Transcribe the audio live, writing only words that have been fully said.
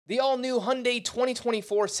The all-new Hyundai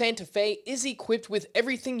 2024 Santa Fe is equipped with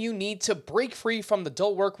everything you need to break free from the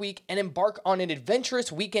dull work week and embark on an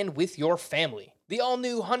adventurous weekend with your family. The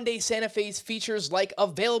all-new Hyundai Santa Fe's features like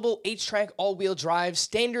available H-Track all-wheel drive,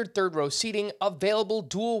 standard third-row seating, available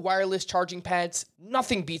dual wireless charging pads.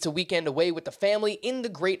 Nothing beats a weekend away with the family in the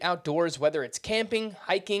great outdoors, whether it's camping,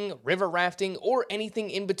 hiking, river rafting, or anything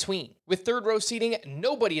in between. With third-row seating,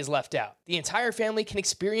 nobody is left out. The entire family can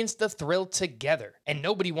experience the thrill together, and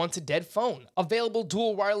nobody wants a dead phone. Available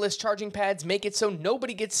dual wireless charging pads make it so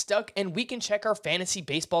nobody gets stuck, and we can check our fantasy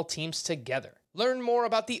baseball teams together. Learn more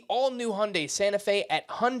about the all-new Hyundai Santa Fe at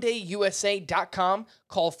HyundaiUSA.com.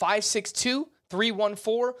 Call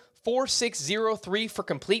 562-314-4603 for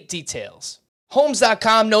complete details.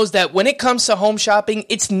 Homes.com knows that when it comes to home shopping,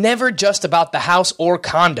 it's never just about the house or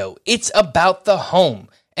condo. It's about the home.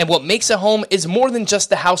 And what makes a home is more than just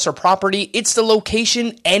the house or property, it's the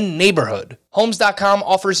location and neighborhood. Homes.com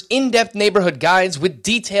offers in-depth neighborhood guides with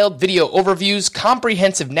detailed video overviews,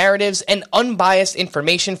 comprehensive narratives, and unbiased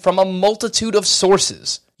information from a multitude of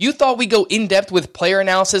sources. You thought we'd go in-depth with player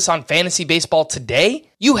analysis on fantasy baseball today?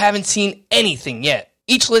 You haven't seen anything yet.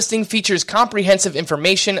 Each listing features comprehensive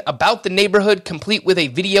information about the neighborhood, complete with a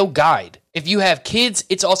video guide. If you have kids,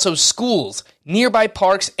 it's also schools, nearby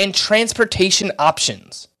parks, and transportation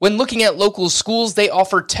options. When looking at local schools, they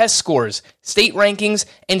offer test scores, state rankings,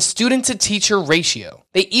 and student-to-teacher ratio.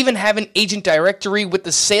 They even have an agent directory with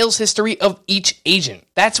the sales history of each agent.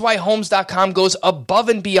 That's why Homes.com goes above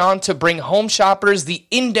and beyond to bring home shoppers the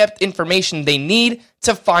in-depth information they need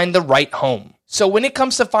to find the right home. So when it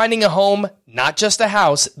comes to finding a home, not just a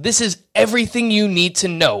house, this is everything you need to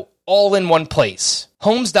know, all in one place.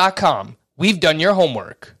 Homes.com. We've done your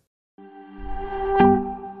homework.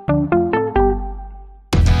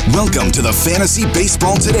 Welcome to the Fantasy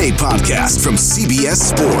Baseball Today podcast from CBS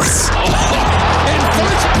Sports. And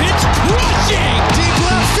first pitch crushing! Deep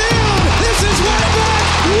left field! This is way back!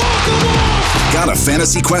 Walk 'em off! Got a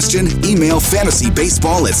fantasy question? Email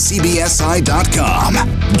fantasybaseball@cbsi.com.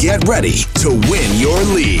 Get ready to win your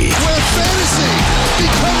league. Where fantasy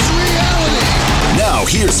becomes reality. Now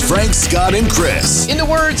here's Frank, Scott, and Chris. In the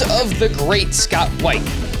words of the great Scott White,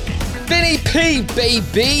 Vinny P,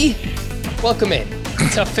 baby! Welcome in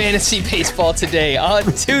to Fantasy Baseball Today on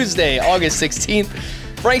Tuesday, August 16th.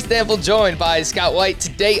 Frank Stampfl joined by Scott White.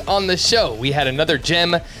 Today on the show, we had another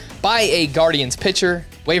gem by a Guardians pitcher,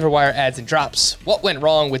 waiver wire adds and drops. What went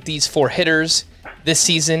wrong with these four hitters this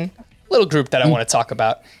season? Little group that I want to talk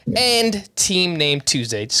about. And Team Name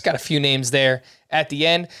Tuesday. Just got a few names there at the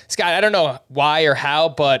end. Scott, I don't know why or how,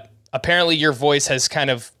 but apparently your voice has kind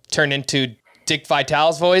of turned into Dick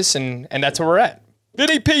Vitale's voice, and that's where we're at.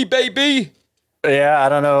 Vinny P, baby! Yeah, I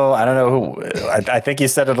don't know who. I think you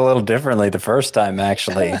said it a little differently the first time,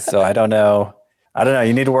 actually. So I don't know.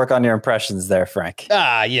 You need to work on your impressions there, Frank.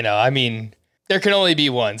 There can only be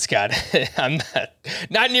one, Scott. I'm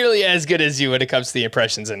not nearly as good as you when it comes to the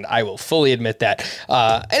impressions, and I will fully admit that.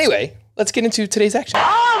 Anyway, let's get into today's action.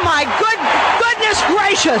 Oh my goodness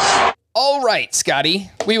gracious! All right, Scotty,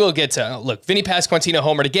 we will get to, look, Vinny Pasquantino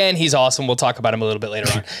homered again. He's awesome. We'll talk about him a little bit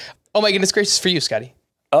later on. Oh my goodness gracious for you, Scotty.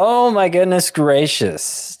 Oh my goodness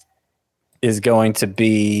gracious is going to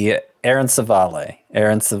be Aaron Civale.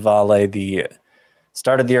 Aaron Civale, the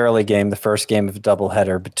start of the early game, the first game of a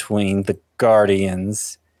doubleheader between the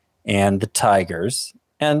Guardians and the Tigers.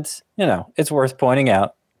 And, it's worth pointing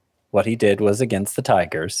out what he did was against the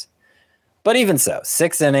Tigers. But even so,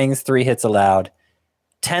 6 innings, 3 hits allowed,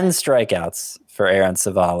 10 strikeouts for Aaron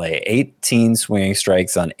Civale, 18 swinging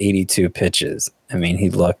strikes on 82 pitches. I mean, he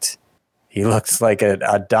looks like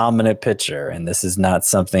a dominant pitcher, and this is not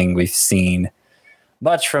something we've seen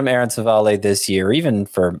much from Aaron Civale this year, even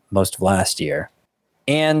for most of last year.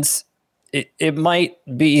 And it might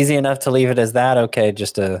be easy enough to leave it as that. Okay,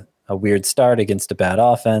 just a weird start against a bad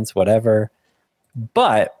offense, whatever.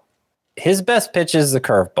 But his best pitch is the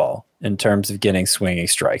curveball in terms of getting swinging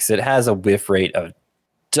strikes. It has a whiff rate of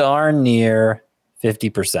darn near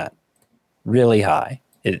 50%, really high.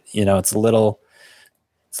 It's a little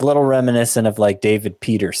reminiscent of like David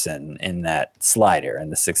Peterson in that slider and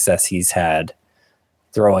the success he's had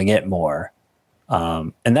throwing it more.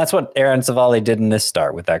 And that's what Aaron Civale did in this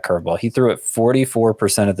start with that curveball. He threw it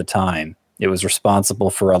 44% of the time. It was responsible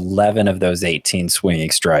for 11 of those 18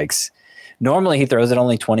 swinging strikes. Normally he throws it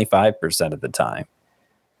only 25% of the time.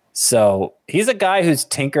 So he's a guy who's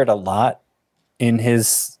tinkered a lot in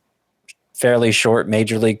his fairly short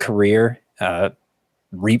major league career.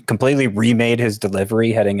 Completely remade his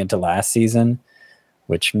delivery heading into last season,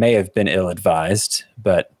 which may have been ill-advised,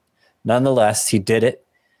 but nonetheless, he did it.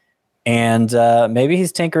 And maybe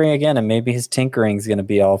he's tinkering again, and maybe his tinkering is going to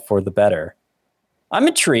be all for the better. I'm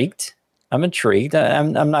intrigued. I'm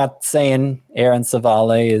not saying Aaron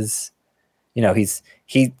Savale is,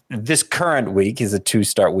 this current week is a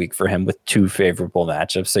 2-start week for him with 2 favorable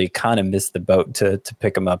matchups. So you kind of missed the boat to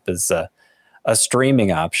pick him up as a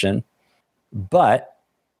streaming option. But,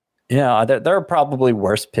 there are probably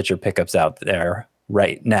worse pitcher pickups out there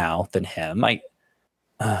right now than him.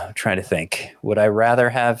 I'm trying to think. Would I rather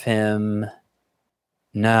have him?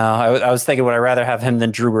 No, I was thinking, would I rather have him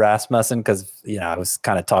than Drew Rasmussen? Because, I was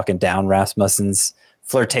kind of talking down Rasmussen's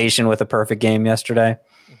flirtation with a perfect game yesterday.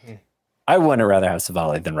 Mm-hmm. I wouldn't rather have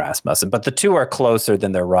Savale than Rasmussen, but the two are closer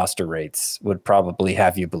than their roster rates would probably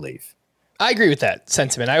have you believe. I agree with that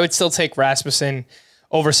sentiment. I would still take Rasmussen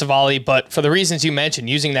over Savale, but for the reasons you mentioned,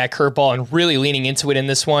 using that curveball and really leaning into it in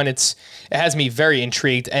this one, it has me very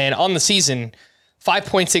intrigued. And on the season,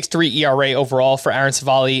 5.63 ERA overall for Aaron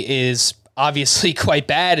Savale is obviously quite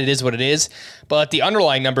bad. It is what it is. But the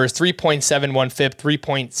underlying number is 3.71 FIP,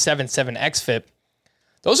 3.77 xFIP.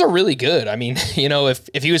 Those are really good. I mean,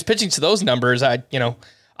 if he was pitching to those numbers, I'm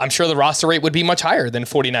sure the roster rate would be much higher than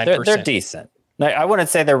 49%. They're decent. I wouldn't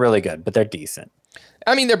say they're really good, but they're decent.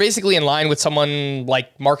 I mean, they're basically in line with someone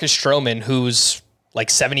like Marcus Stroman, who's like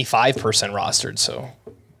 75% rostered. So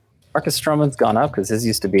Marcus Stroman's gone up because his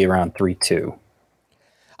used to be around 3.2.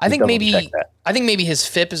 I think maybe his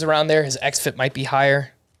FIP is around there. His xFIP might be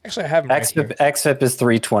higher. Actually, I have him xFIP is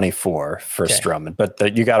 324 for Stroman,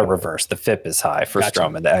 but you got to reverse. The FIP is high for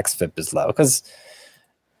Stroman. The xFIP is low because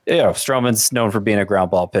Stroman's known for being a ground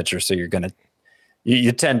ball pitcher, so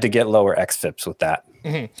you tend to get lower xFIPs with that.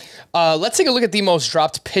 Mm-hmm. Let's take a look at the most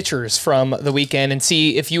dropped pitchers from the weekend and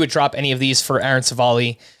see if you would drop any of these for Aaron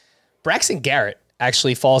Savale. Braxton Garrett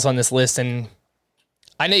actually falls on this list, and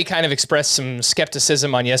I know you kind of expressed some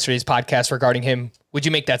skepticism on yesterday's podcast regarding him. Would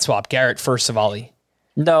you make that swap, Garrett for Savale?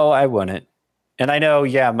 No, I wouldn't. And I know,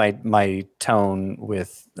 my tone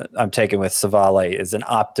I'm taking with Savale is an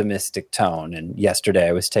optimistic tone. And yesterday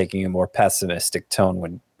I was taking a more pessimistic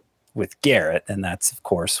tone with Garrett. And that's, of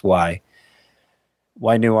course, why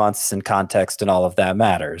nuance and context and all of that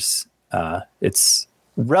matters. It's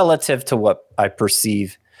relative to what I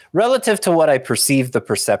perceive the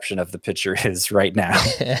perception of the pitcher is right now.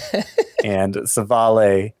 And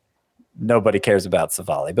Savale, nobody cares about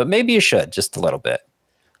Savale, but maybe you should just a little bit.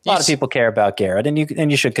 A lot of people care about Garrett, and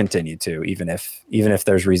you should continue to, even if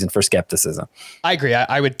there's reason for skepticism. I agree.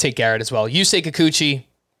 I would take Garrett as well. Yusei Kikuchi,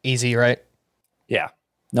 easy, right? Yeah.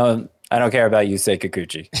 No, I don't care about Yusei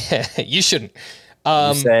Kikuchi. You shouldn't.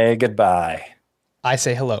 You say goodbye. I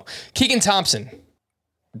say hello. Keegan Thompson.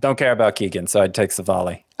 Don't care about Keegan, so I'd take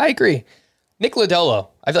Savale. I agree. Nick Lodolo.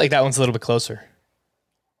 I feel like that one's a little bit closer.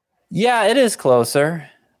 Yeah, it is closer.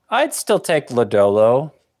 I'd still take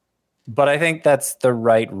Lodolo. But I think that's the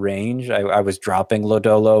right range. I was dropping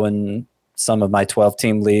Lodolo in some of my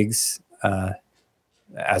 12-team leagues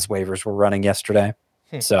as waivers were running yesterday.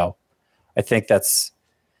 So I think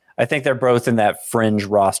they're both in that fringe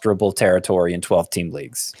rosterable territory in 12-team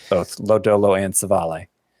leagues, both Lodolo and Savale.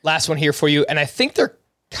 Last one here for you, and I think they're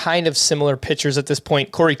kind of similar pitchers at this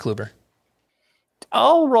point. Corey Kluber.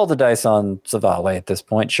 I'll roll the dice on Savale at this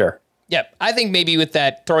point, sure. Yep, I think maybe with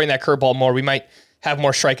that, throwing that curveball more, we might have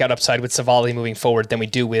more strikeout upside with Savale moving forward than we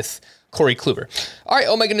do with Corey Kluber. All right,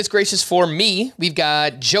 oh my goodness gracious, for me, we've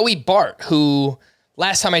got Joey Bart, who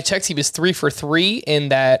last time I checked, he was 3 for 3 in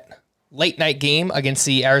that late night game against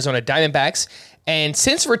the Arizona Diamondbacks. And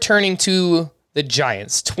since returning to the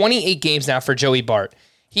Giants, 28 games now for Joey Bart,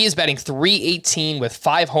 he is batting .318 with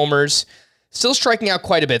 5 homers, still striking out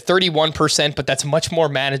quite a bit, 31%, but that's much more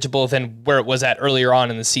manageable than where it was at earlier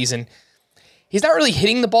on in the season. He's not really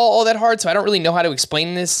hitting the ball all that hard, so I don't really know how to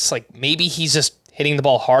explain this. It's like maybe he's just hitting the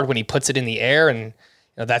ball hard when he puts it in the air, and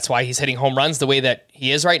that's why he's hitting home runs the way that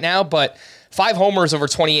he is right now. But 5 homers over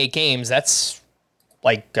 28 games, that's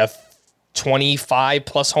like a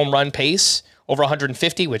 25-plus home run pace, over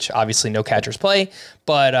 150, which obviously no catchers play.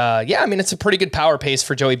 But it's a pretty good power pace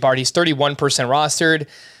for Joey Bart. He's 31% rostered.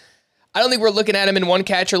 I don't think we're looking at him in one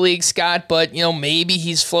catcher league, Scott, but maybe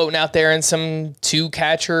he's floating out there in some 2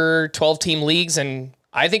 catcher 12-team leagues, and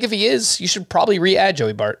I think if he is, you should probably re-add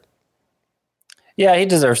Joey Bart. Yeah, he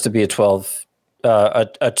deserves to be a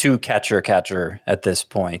 2 catcher at this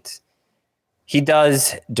point. He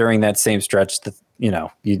does during that same stretch.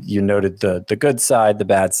 You noted the good side. The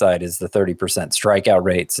bad side is the 30% strikeout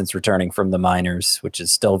rate since returning from the minors, which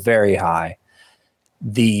is still very high.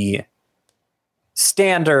 The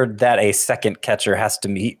standard that a second catcher has to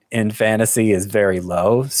meet in fantasy is very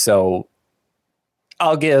low. So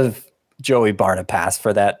I'll give Joey Bart a pass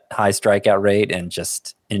for that high strikeout rate and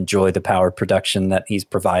just enjoy the power production that he's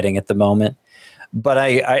providing at the moment. But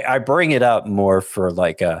I bring it up more for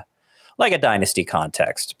like a dynasty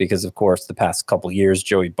context, because of course the past couple years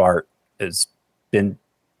Joey Bart has been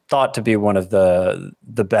thought to be one of the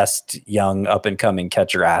best young up and coming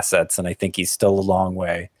catcher assets, and I think he's still a long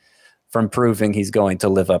way from proving he's going to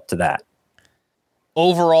live up to that.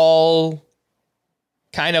 Overall,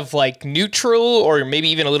 kind of like neutral or maybe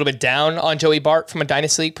even a little bit down on Joey Bart from a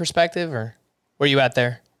dynasty league perspective, or where you at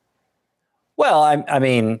there? Well, I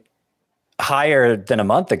mean, higher than a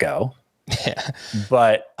month ago. Yeah.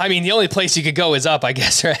 But I mean, the only place you could go is up, I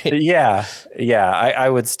guess, right? Yeah. I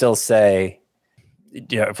would still say,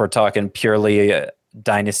 if we're talking purely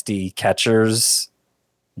dynasty catchers,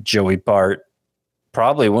 Joey Bart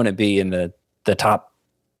probably wouldn't be in the top.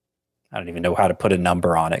 I don't even know how to put a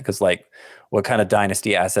number on it, because like, what kind of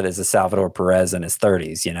dynasty asset is a Salvador Perez in his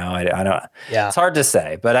 30s? I don't. Yeah, it's hard to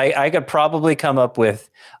say, but I could probably come up with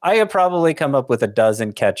a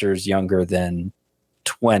dozen catchers younger than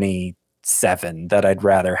 27 that I'd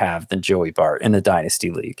rather have than Joey Bart in the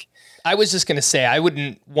dynasty league. I was just gonna say I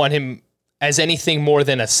wouldn't want him as anything more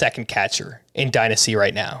than a second catcher in dynasty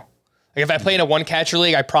right now. Like if I play in a one catcher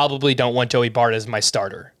league, I probably don't want Joey Bart as my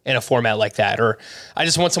starter in a format like that, or I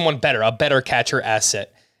just want someone better, a better catcher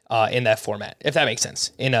asset in that format, if that makes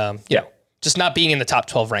sense. You know, just not being in the top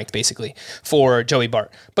 12 ranked basically for Joey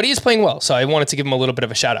Bart, but he is playing well, so I wanted to give him a little bit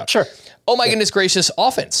of a shout out. Sure. Oh my goodness gracious,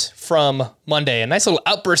 offense from Monday. A nice little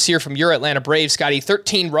outburst here from your Atlanta Braves, Scotty.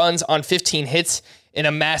 13 runs on 15 hits in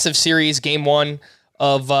a massive series, game one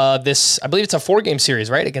of this, I believe it's a 4-game series,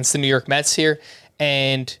 right, against the New York Mets here.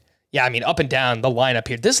 And yeah, I mean, up and down the lineup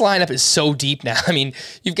here. This lineup is so deep now. I mean,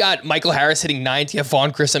 you've got Michael Harris hitting 9th, you have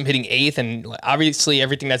Vaughn Grissom hitting 8th, and obviously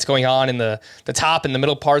everything that's going on in the top and the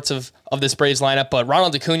middle parts of this Braves lineup. But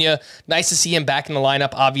Ronald Acuna, nice to see him back in the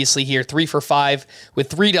lineup, obviously here, 3 for 5 with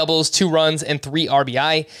 3 doubles, 2 runs, and 3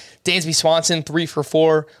 RBI. Dansby Swanson, 3 for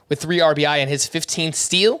 4 with 3 RBI and his 15th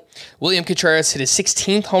steal. William Contreras hit his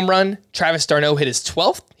 16th home run. Travis d'Arnaud hit his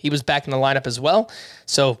 12th. He was back in the lineup as well.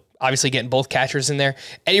 So obviously getting both catchers in there.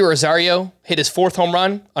 Eddie Rosario hit his 4th home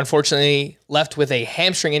run, unfortunately left with a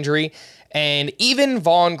hamstring injury. And even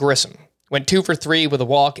Vaughn Grissom went 2 for 3 with a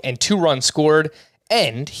walk and 2 runs scored.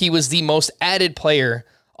 And he was the most added player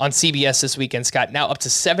on CBS this weekend, Scott. Now up to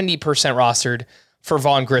 70% rostered for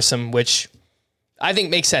Vaughn Grissom, which I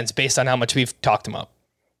think makes sense based on how much we've talked him up.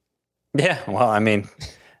 Yeah, well, I mean,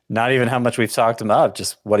 not even how much we've talked him up,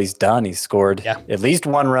 just what he's done. He's scored at least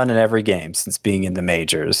 1 run in every game since being in the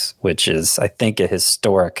majors, which is, I think, a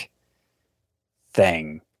historic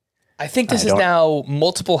thing. I think this is now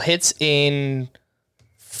multiple hits in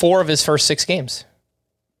 4 of his first 6 games.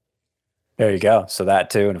 There you go. So that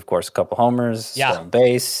too, and of course, a couple homers, stolen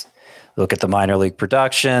base. Look at the minor league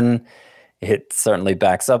production. It certainly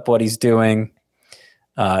backs up what he's doing.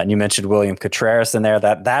 And you mentioned William Contreras in there.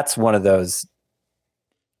 That's one of those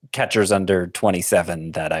catchers under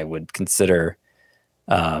 27 that I would consider,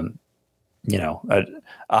 a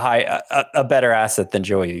better asset than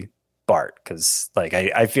Joey Bart, because like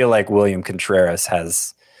I feel like William Contreras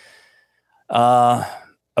has a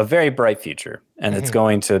very bright future, and it's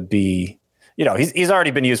going to be, he's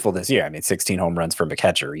already been useful this year. I mean, 16 home runs from a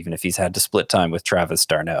catcher, even if he's had to split time with Travis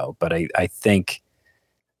d'Arnaud. But I think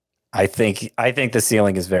the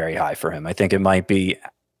ceiling is very high for him. I think it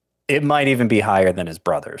might even be higher than his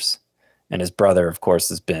brother's. And his brother, of course,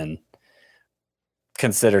 has been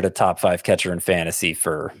considered a top 5 catcher in fantasy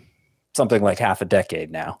for something like half a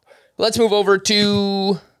decade now. Let's move over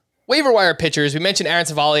to waiver wire pitchers. We mentioned Aaron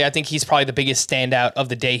Savali. I think he's probably the biggest standout of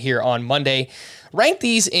the day here on Monday. Rank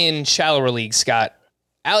these in shallower leagues, Scott.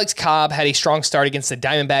 Alex Cobb had a strong start against the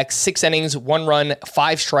Diamondbacks. 6 innings, 1 run,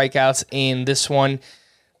 5 strikeouts in this one.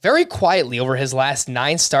 Very quietly over his last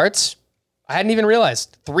 9 starts. I hadn't even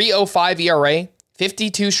realized. 3.05 ERA,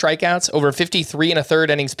 52 strikeouts, over 53 1/3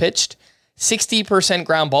 innings pitched, 60%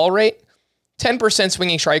 ground ball rate, 10%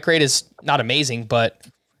 swinging strike rate is not amazing, but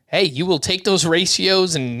hey, you will take those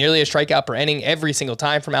ratios and nearly a strikeout per inning every single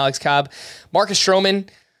time from Alex Cobb. Marcus Stroman,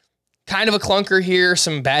 kind of a clunker here,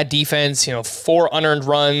 some bad defense, 4 unearned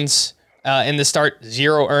runs. In the start,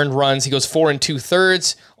 0 earned runs. He goes 4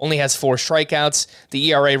 2/3, only has 4 strikeouts.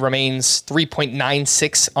 The ERA remains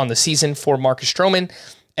 3.96 on the season for Marcus Stroman.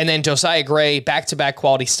 And then Josiah Gray, back-to-back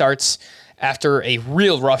quality starts after a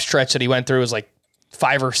real rough stretch that he went through. It was like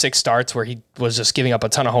 5 or 6 starts where he was just giving up a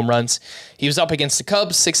ton of home runs. He was up against the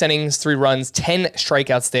Cubs, 6 innings, 3 runs, 10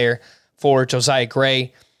 strikeouts there for Josiah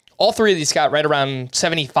Gray. All 3 of these got right around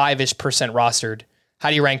 75-ish% rostered. How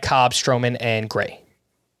do you rank Cobb, Stroman, and Gray?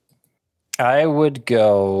 I would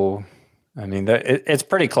go I mean, it's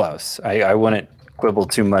pretty close. I wouldn't quibble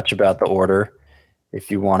too much about the order if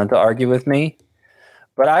you wanted to argue with me.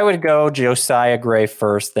 But I would go Josiah Gray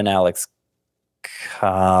first, then Alex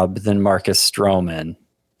Cobb, then Marcus Stroman.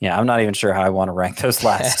 Yeah, I'm not even sure how I want to rank those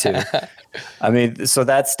last two. I mean, so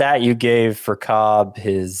that stat you gave for Cobb,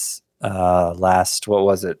 his last,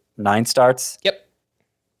 9 starts? Yep.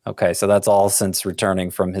 Okay, so that's all since returning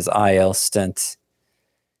from his IL stint.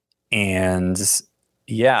 And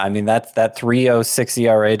yeah, I mean, that 3.06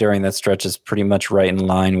 ERA during that stretch is pretty much right in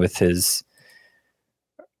line with his,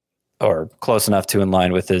 or close enough to in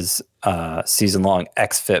line with his season-long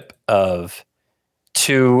xFIP of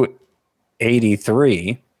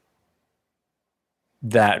 283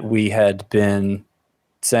 that we had been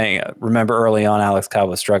saying. Remember early on, Alex Cobb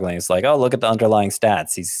was struggling. It's like, oh, look at the underlying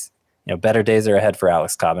stats. He's, better days are ahead for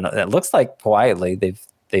Alex Cobb. And it looks like quietly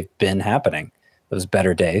they've been happening, those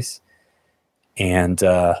better days. And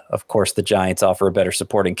of course, the Giants offer a better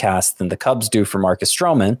supporting cast than the Cubs do for Marcus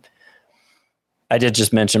Stroman. I did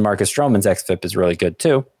just mention Marcus Stroman's xFIP is really good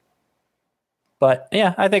too. But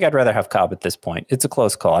yeah, I think I'd rather have Cobb at this point. It's a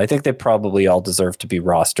close call. I think they probably all deserve to be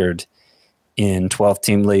rostered in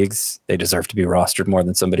 12-team leagues. They deserve to be rostered more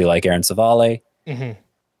than somebody like Aaron Savale. Mm-hmm.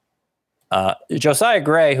 Josiah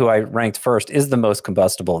Gray, who I ranked first, is the most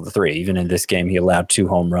combustible of the three. Even in this game, he allowed 2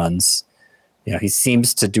 home runs. He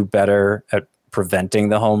seems to do better at preventing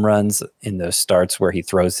the home runs in those starts where he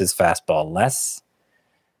throws his fastball less.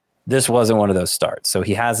 This wasn't one of those starts. So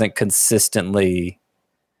he hasn't come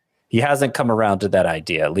around to that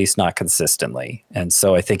idea, at least not consistently. And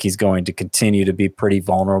so I think he's going to continue to be pretty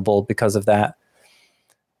vulnerable because of that.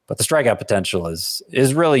 But the strikeout potential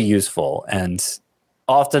is really useful. And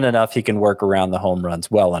often enough, he can work around the home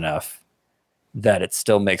runs well enough that it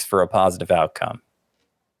still makes for a positive outcome.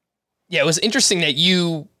 Yeah, it was interesting that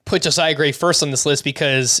you put Josiah Gray first on this list,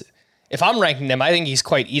 because if I'm ranking him, I think he's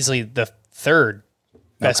quite easily the third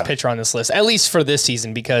best pitcher on this list, at least for this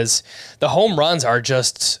season, because the home runs are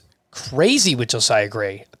just crazy with Josiah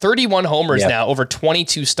Gray. 31 homers now over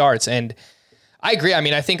 22 starts. And I agree. I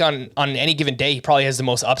mean, I think on any given day, he probably has the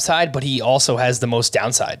most upside, but he also has the most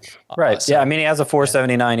downside. Right. So, yeah. I mean, he has a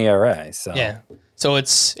 4.79 ERA. So yeah. So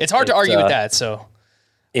it's hard to argue with that. So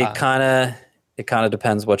it kind of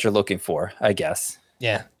depends what you're looking for, I guess.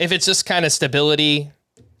 Yeah. If it's just kind of stability,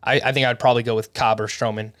 I think I'd probably go with Cobb or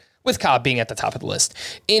Stroman, with Cobb being at the top of the list.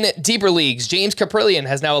 In deeper leagues, James Caprillion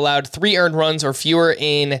has now allowed 3 earned runs or fewer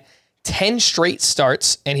in 10 straight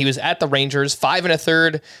starts, and he was at the Rangers, 5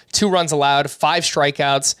 1/3, 2 runs allowed, 5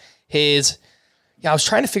 strikeouts. I was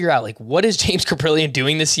trying to figure out, what is James Caprillion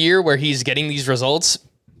doing this year where he's getting these results?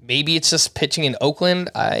 Maybe it's just pitching in Oakland.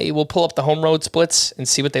 I will pull up the home road splits and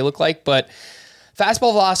see what they look like, but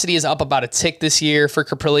fastball velocity is up about a tick this year for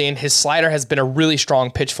Caprillion. His slider has been a really strong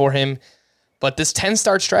pitch for him, but this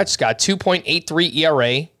 10-start stretch got 2.83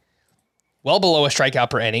 ERA, well below a strikeout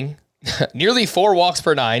per inning, nearly 4 walks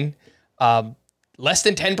per 9, less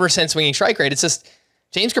than 10% swinging strike rate. It's just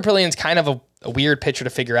James Caprilion's kind of a weird pitcher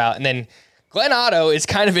to figure out. And then Glenn Otto is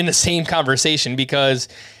kind of in the same conversation because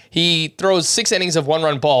he throws 6 innings of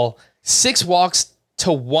 1-run ball, 6 walks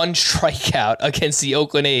to 1 strikeout against the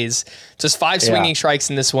Oakland A's. Just 5 swinging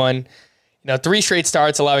strikes in this one. 3 straight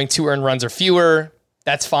starts allowing 2 earned runs or fewer.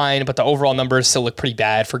 That's fine, but the overall numbers still look pretty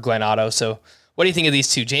bad for Glenn Otto. So what do you think of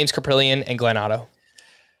these two, James Caprillion and Glenn Otto?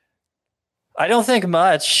 I don't think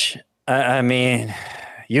much. I mean,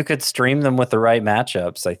 you could stream them with the right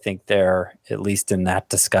matchups. I think they're at least in that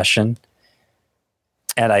discussion.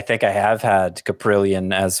 And I think I have had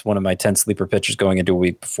Caprillion as one of my 10 sleeper pitchers going into a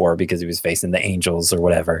week before because he was facing the Angels or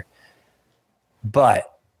whatever.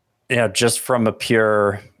 But, just from a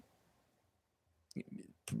pure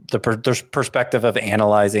the perspective of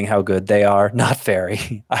analyzing how good they are, not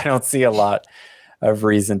very. I don't see a lot of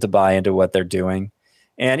reason to buy into what they're doing.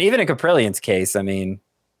 And even in Caprillion's case, I mean,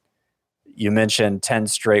 you mentioned 10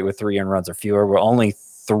 straight with 3 earned runs or fewer, where only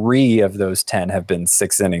 3 of those 10 have been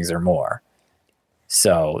 6 innings or more.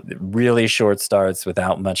 So really short starts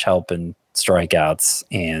without much help in strikeouts.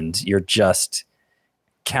 And you're just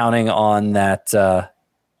counting on that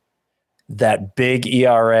big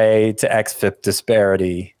ERA to xFIP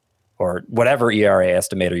disparity, or whatever ERA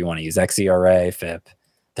estimator you want to use, xERA, FIP.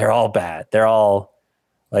 They're all bad. They're all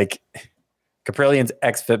Caprillion's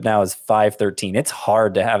xFIP now is 5.13. It's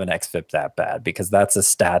hard to have an xFIP that bad because that's a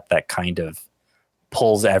stat that kind of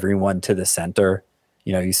pulls everyone to the center.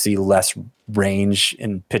 You see less range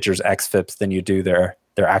in pitchers' xFIPs than you do their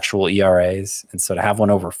actual ERAs. And so to have one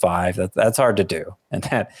over 5, that's hard to do. And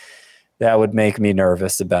that would make me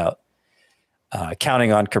nervous about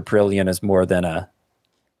counting on Caprillion as more than a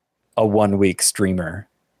 1-week streamer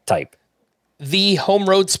type. The home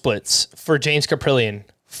road splits for James Kaprielian,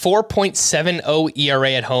 4.70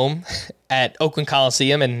 ERA at home at Oakland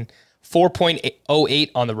Coliseum and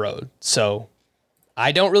 4.08 on the road. So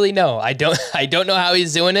I don't really know. I don't know how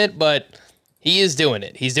he's doing it, but he is doing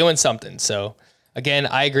it. He's doing something. So again,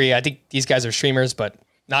 I agree. I think these guys are streamers, but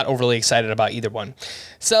not overly excited about either one.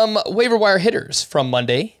 Some waiver wire hitters from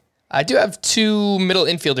Monday. I do have two middle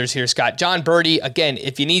infielders here, Scott. John Birdie, again,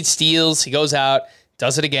 if you need steals, he goes out,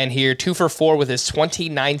 does it again here. 2 for 4 with his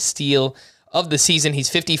 29th steal of the season. He's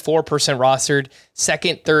 54% rostered,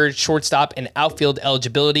 second, third, shortstop, and outfield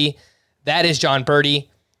eligibility. That is John Birdie.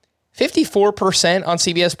 54% on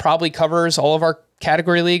CBS probably covers all of our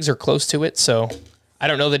category leagues or close to it, so I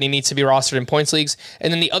don't know that he needs to be rostered in points leagues.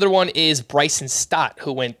 And then the other one is Bryson Stott,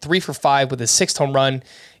 who went 3 for 5 with his 6th home run.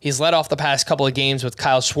 He's led off the past couple of games with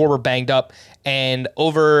Kyle Schwarber banged up, and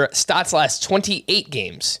over Stott's last 28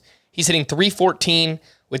 games, he's hitting .314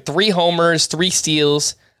 with 3 homers, 3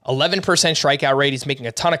 steals, 11% strikeout rate. He's making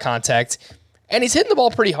a ton of contact, and he's hitting the ball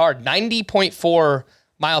pretty hard. 90.4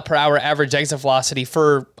 mile per hour average exit velocity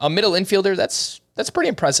for a middle infielder. That's pretty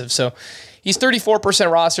impressive. So he's 34%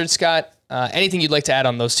 rostered, Scott. Anything you'd like to add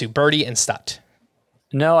on those two, Birdie and Stott?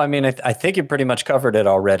 No, I mean, I think you pretty much covered it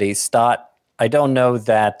already. Stott, I don't know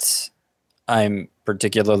that I'm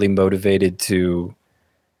particularly motivated to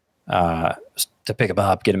pick him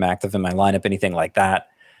up, get him active in my lineup, anything like that.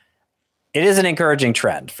 It is an encouraging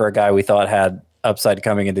trend for a guy we thought had upside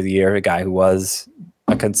coming into the year, a guy who was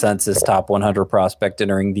a consensus top 100 prospect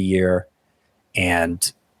entering the year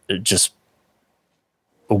and just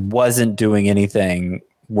wasn't doing anything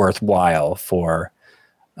worthwhile for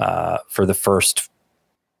the first,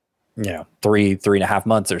 3.5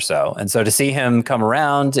 months or so. And so to see him come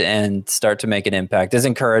around and start to make an impact is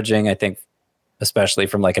encouraging, I think, especially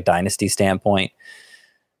from like a dynasty standpoint.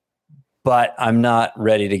 But I'm not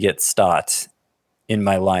ready to get Stott in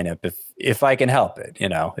my lineup if I can help it,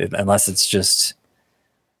 unless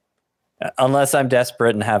I'm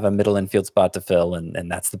desperate and have a middle infield spot to fill, and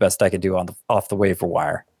that's the best I could do off the waiver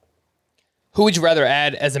wire. Who would you rather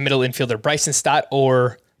add as a middle infielder, Bryson Stott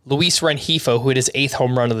or Luis Rengifo, who hit his 8th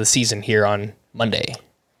home run of the season here on Monday?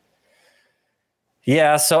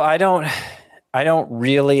 Yeah, so I don't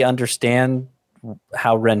really understand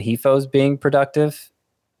how Rengifo's being productive,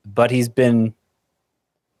 but he's been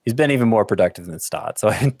even more productive than Stott. So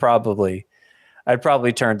I'd probably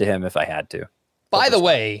turn to him if I had to. By the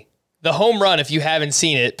way, the home run, if you haven't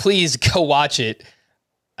seen it, please go watch it.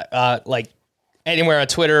 Like anywhere on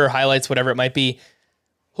Twitter, highlights, whatever it might be.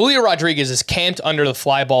 Julio Rodriguez is camped under the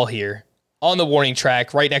fly ball here on the warning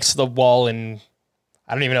track right next to the wall in,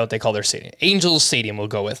 I don't even know what they call their stadium. Angels Stadium we'll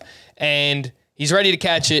go with. And he's ready to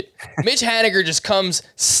catch it. Mitch Haniger just comes,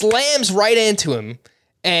 slams right into him.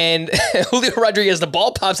 And Julio Rodriguez, the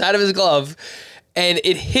ball pops out of his glove and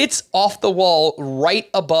it hits off the wall right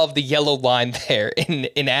above the yellow line there in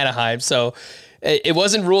Anaheim. So it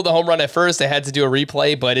wasn't ruled a home run at first. They had to do a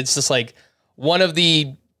replay, but it's just like one of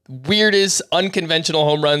the weirdest, unconventional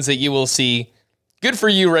home runs that you will see. Good for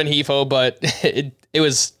you, Rengifo, but it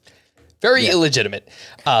was very illegitimate.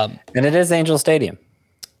 And it is Angel Stadium.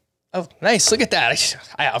 Oh, nice. Look at that.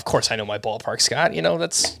 Of course I know my ballpark, Scott.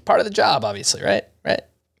 That's part of the job, obviously, right?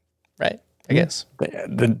 I guess.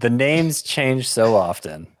 The names change so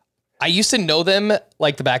often. I used to know them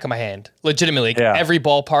like the back of my hand. Legitimately. Every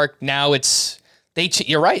ballpark. Now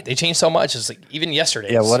you're right. They changed so much. It's like even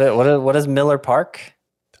yesterday. Yeah, what is Miller Park?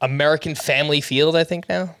 American Family Field, I think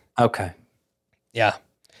now. Okay. Yeah.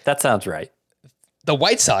 That sounds right. The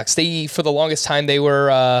White Sox, for the longest time, they were,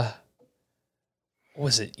 what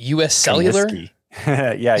was it, U.S. Cellular?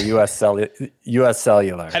 Yeah, U.S.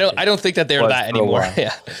 Cellular. I don't think that they're that anymore.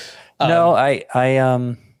 Yeah. No,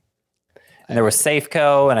 and there was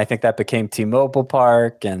Safeco, and I think that became T-Mobile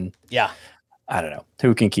Park, and yeah, I don't know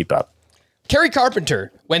who can keep up. Kerry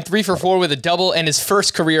Carpenter went 3 for 4 with a double and his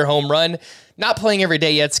first career home run. Not playing every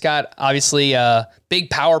day yet, Scott. Obviously, big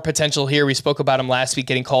power potential here. We spoke about him last week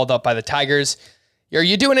getting called up by the Tigers. Are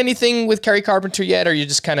you doing anything with Kerry Carpenter yet, or are you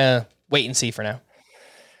just kind of wait and see for now?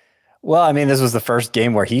 Well, I mean, this was the first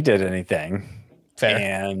game where he did anything. Fair.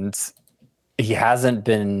 And he hasn't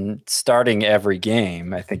been starting every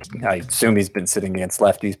game. I assume he's been sitting against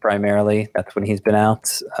lefties primarily. That's when he's been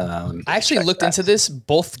out. I actually looked into this.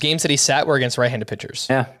 Both games that he sat were against right-handed pitchers.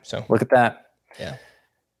 Yeah. So look at that. Yeah.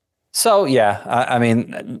 So, yeah, I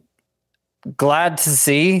mean, glad to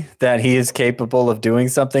see that he is capable of doing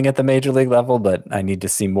something at the major league level, but I need to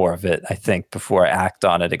see more of it, I think, before I act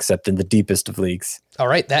on it, except in the deepest of leagues. All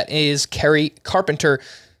right. That is Kerry Carpenter.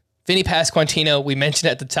 Vinny Pasquantino, we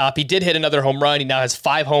mentioned at the top, he did hit another home run. He now has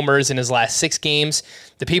 5 homers in his last 6 games.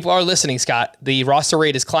 The people are listening, Scott. The roster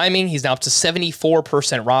rate is climbing. He's now up to 74%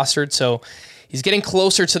 rostered, so he's getting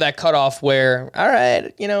closer to that cutoff where, all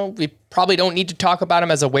right, we probably don't need to talk about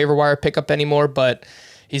him as a waiver wire pickup anymore, but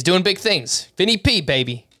he's doing big things. Vinny P,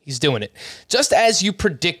 baby. He's doing it. Just as you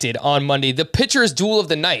predicted on Monday, the pitcher's duel of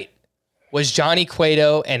the night was Johnny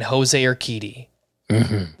Cueto and Jose Urquidy.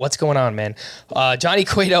 What's going on, man? Johnny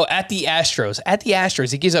Cueto at the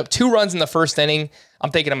Astros. He gives up 2 runs in the first inning. I'm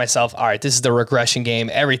thinking to myself, all right, this is the regression game.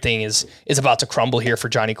 Everything is about to crumble here for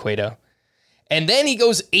Johnny Cueto. And then he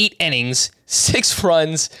goes 8 innings, 6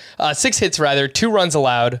 hits, 2 runs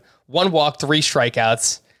allowed, 1 walk, 3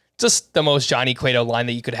 strikeouts. Just the most Johnny Cueto line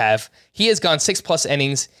that you could have. He has gone 6+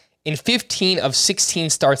 innings in 15 of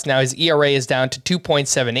 16 starts now. His ERA is down to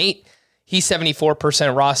 2.78. He's 74%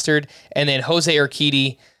 rostered. And then Jose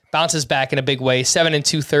Urquidy bounces back in a big way. 7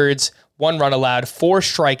 2/3, 1 run allowed, 4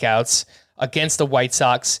 strikeouts against the White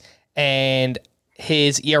Sox. And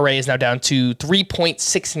his ERA is now down to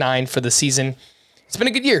 3.69 for the season. It's been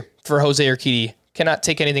a good year for Jose Urquidy. Cannot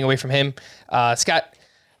take anything away from him. Scott,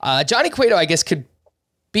 Johnny Cueto, I guess, could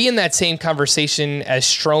be in that same conversation as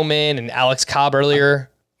Stroman and Alex Cobb earlier.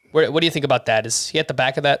 What do you think about that? Is he at the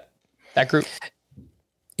back of that group?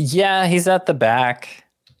 Yeah, he's at the back.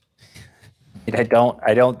 I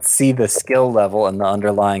don't see the skill level and the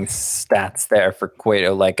underlying stats there for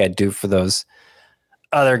Cueto like I do for those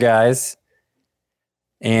other guys.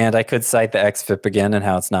 And I could cite the xFIP again and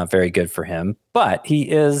how it's not very good for him. But he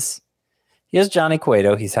is Johnny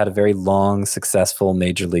Cueto. He's had a very long, successful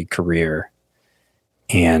major league career.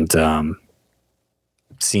 And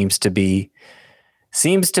seems to be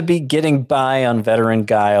getting by on veteran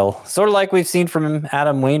guile, sort of like we've seen from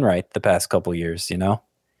Adam Wainwright the past couple years.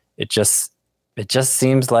 It just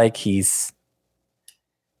seems like he's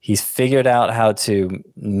figured out how to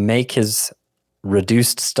make his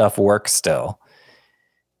reduced stuff work still.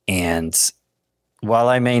 And while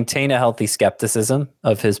I maintain a healthy skepticism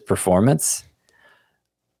of his performance,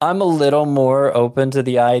 I'm a little more open to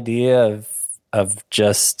the idea of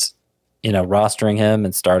just rostering him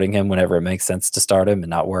and starting him whenever it makes sense to start him and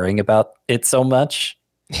not worrying about it so much.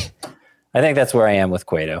 I think that's where I am with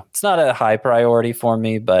Cueto. It's not a high priority for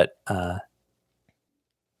me, but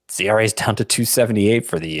CRA is down to 278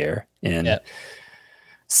 for the year in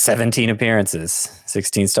 17 appearances,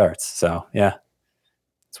 16 starts. So yeah,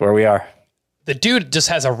 that's where we are. The dude just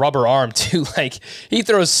has a rubber arm too. Like, he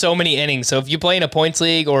throws so many innings. So if you play in a points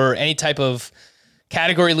league or any type of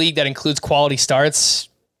category league that includes quality starts,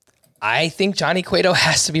 I think Johnny Cueto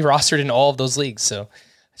has to be rostered in all of those leagues. So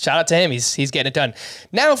shout out to him. He's getting it done.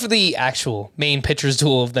 Now for the actual main pitcher's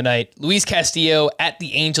duel of the night. Luis Castillo at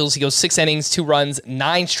the Angels. He goes 6 innings, 2 runs,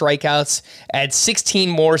 9 strikeouts, adds 16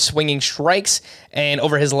 more swinging strikes. And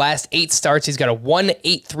over his last 8 starts, he's got a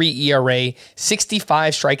 1.83 ERA,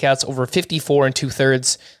 65 strikeouts over 54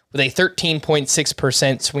 2/3 with a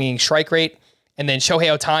 13.6% swinging strike rate. And then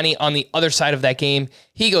Shohei Ohtani on the other side of that game.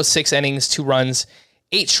 He goes 6 innings, 2 runs,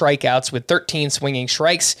 8 strikeouts with 13 swinging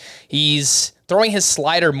strikes. He's throwing his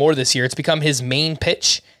slider more this year. It's become his main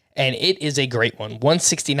pitch, and it is a great one.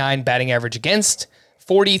 169 batting average against,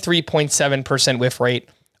 43.7% whiff rate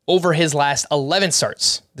over his last 11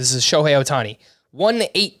 starts. This is Shohei Ohtani.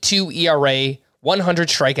 1.82 ERA, 100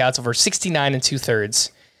 strikeouts over 69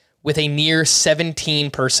 2/3 with a near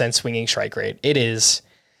 17% swinging strike rate. It is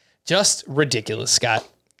just ridiculous, Scott.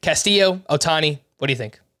 Castillo, Ohtani, what do you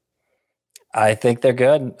think? I think they're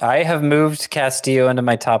good. I have moved Castillo into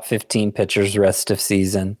my top 15 pitchers rest of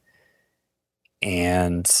season.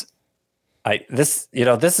 And this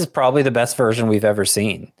is probably the best version we've ever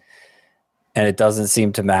seen. And it doesn't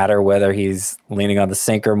seem to matter whether he's leaning on the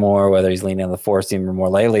sinker more, whether he's leaning on the four-seamer more.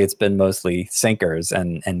 Lately, it's been mostly sinkers,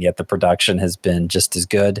 and yet the production has been just as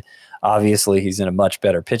good. Obviously, he's in a much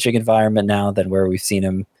better pitching environment now than where we've seen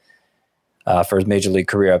him for his major league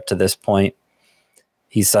career up to this point.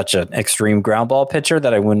 He's such an extreme ground ball pitcher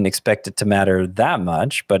that I wouldn't expect it to matter that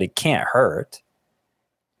much, but it can't hurt.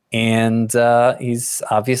 And he's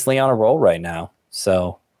obviously on a roll right now.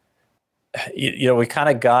 So, we kind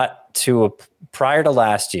of got to prior to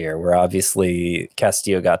last year where obviously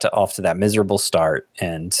Castillo got off to that miserable start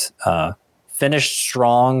and finished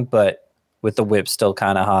strong, but with the whip still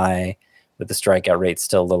kind of high, with the strikeout rate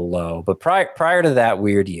still a little low. But prior to that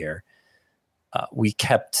weird year, we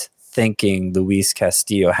kept thinking Luis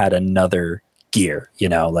Castillo had another gear,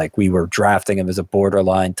 like we were drafting him as a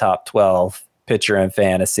borderline top 12 pitcher in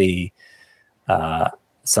fantasy,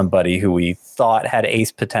 somebody who we thought had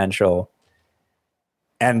ace potential.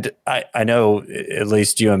 And I know at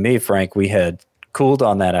least you and me, Frank, we had cooled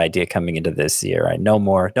on that idea coming into this year. Right? No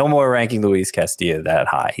more ranking Luis Castillo that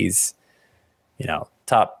high. He's,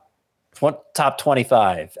 top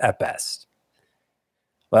 25 at best.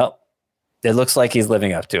 Well, it looks like he's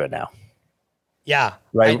living up to it now. Yeah.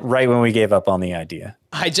 Right when we gave up on the idea.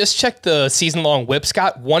 I just checked the season-long whip,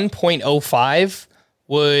 Scott. 1.05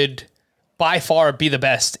 would by far be the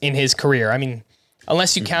best in his career. I mean,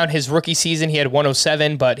 unless you count his rookie season, he had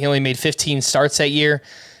 107, but he only made 15 starts that year.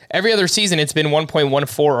 Every other season, it's been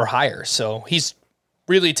 1.14 or higher. So he's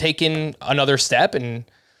really taken another step, and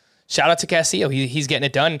shout out to Castillo. He's getting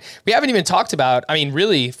it done. We haven't even talked about, I mean,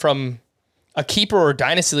 really from a keeper or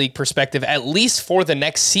dynasty league perspective, at least for the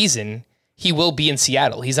next season, he will be in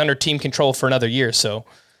Seattle. He's under team control for another year. So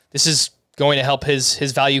this is going to help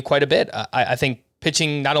his value quite a bit. I think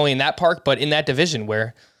pitching not only in that park, but in that division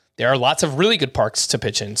where there are lots of really good parks to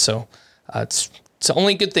pitch in. So it's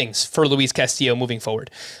only good things for Luis Castillo moving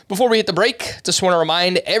forward. Before we hit the break, just want to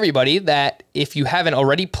remind everybody that if you haven't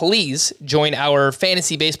already, please join our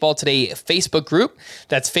Fantasy Baseball Today Facebook group.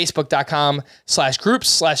 That's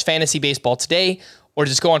facebook.com/groups/Fantasy Baseball Today, or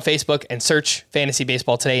just go on Facebook and search Fantasy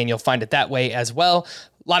Baseball Today and you'll find it that way as well.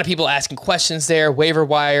 A lot of people asking questions there, waiver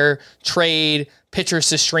wire, trade, pitchers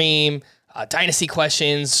to stream, dynasty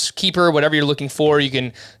questions, keeper, whatever you're looking for. You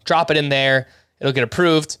can drop it in there. It'll get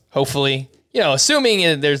approved, hopefully.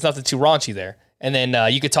 Assuming there's nothing too raunchy there. And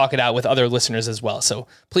then you could talk it out with other listeners as well. So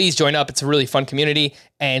please join up. It's a really fun community.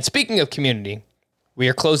 And speaking of community, we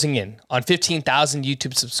are closing in on 15,000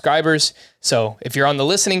 YouTube subscribers. So if you're on the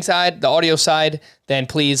listening side, the audio side, then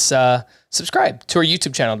please subscribe to our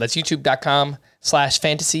YouTube channel. That's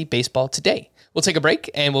youtube.com/Fantasy Baseball Today. We'll take a break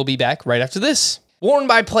and we'll be back right after this. Worn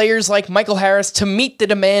by players like Michael Harris to meet the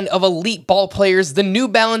demand of elite ball players, the New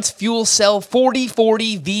Balance Fuel Cell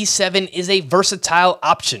 4040 V7 is a versatile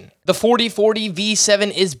option. The 4040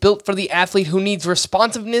 V7 is built for the athlete who needs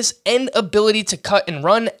responsiveness and ability to cut and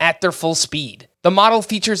run at their full speed. The model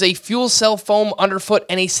features a fuel cell foam underfoot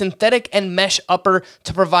and a synthetic and mesh upper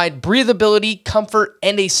to provide breathability, comfort,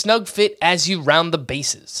 and a snug fit as you round the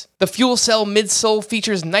bases. The fuel cell midsole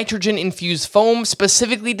features nitrogen-infused foam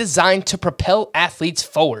specifically designed to propel athletes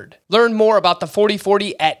forward. Learn more about the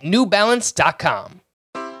 4040 at newbalance.com.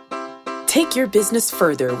 Take your business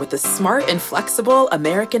further with the smart and flexible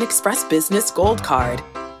American Express Business Gold Card.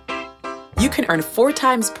 You can earn 4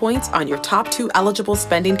 times points on your top 2 eligible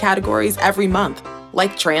spending categories every month,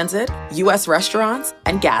 like transit, U.S. restaurants,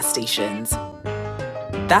 and gas stations.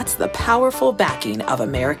 That's the powerful backing of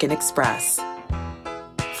American Express.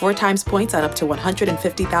 4 times points on up to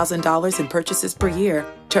 $150,000 in purchases per year.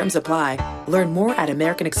 Terms apply. Learn more at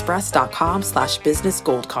americanexpress.com/business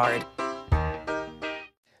gold card.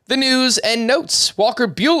 The news and notes. Walker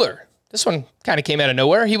Buehler. This one kind of came out of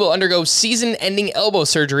nowhere. He will undergo season-ending elbow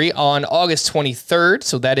surgery on August 23rd.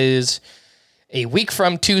 So that is a week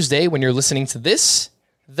from Tuesday when you're listening to this.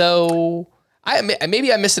 Though,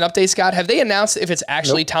 maybe I missed an update, Scott. Have they announced if it's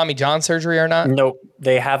actually Tommy John surgery or not? Nope.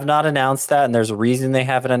 They have not announced that, and there's a reason they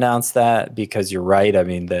haven't announced that, because you're right. I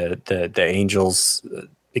mean, the Angels,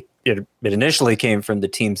 it initially came from the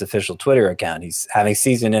team's official Twitter account. He's having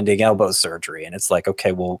season-ending elbow surgery, and it's like,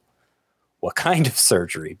 okay, well, what kind of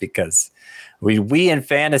surgery? Because we in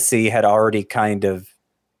fantasy had already kind of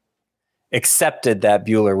accepted that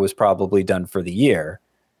Buehler was probably done for the year.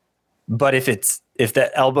 But if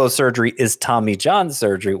the elbow surgery is Tommy John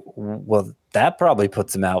surgery, well, that probably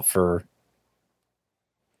puts him out for,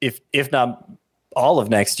 if not all of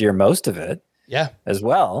next year, most of it, as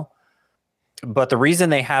well. But the reason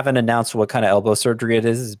they haven't announced what kind of elbow surgery it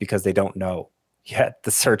is because they don't know yet.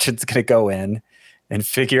 The surgeon's going to go in and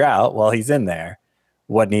figure out while he's in there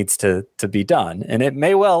what needs to be done. And it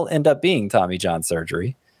may well end up being Tommy John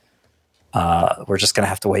surgery. We're just going to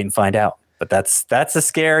have to wait and find out. But that's a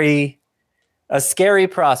scary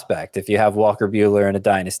prospect if you have Walker Buehler in a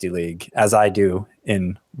dynasty league, as I do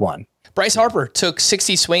in one. Bryce Harper took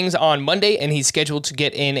 60 swings on Monday, and he's scheduled to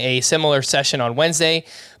get in a similar session on Wednesday.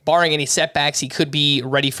 Barring any setbacks, he could be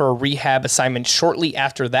ready for a rehab assignment shortly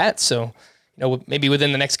after that. So, maybe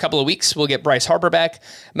within the next couple of weeks, we'll get Bryce Harper back.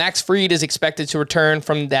 Max Fried is expected to return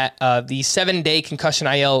from the 7-day concussion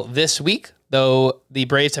IL this week, though the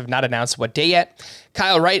Braves have not announced what day yet.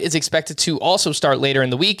 Kyle Wright is expected to also start later in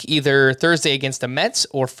the week, either Thursday against the Mets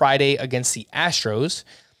or Friday against the Astros.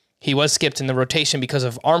 He was skipped in the rotation because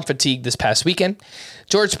of arm fatigue this past weekend.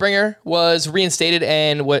 George Springer was reinstated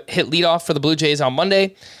and hit leadoff for the Blue Jays on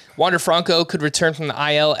Monday. Wander Franco could return from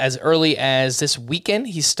the IL as early as this weekend.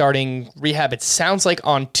 He's starting rehab, it sounds like,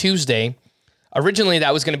 on Tuesday. Originally,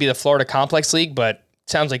 that was going to be the Florida Complex League, but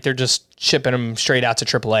sounds like they're just shipping him straight out to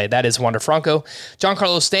AAA. That is Wander Franco.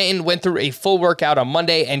 Giancarlo Stanton went through a full workout on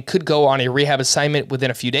Monday and could go on a rehab assignment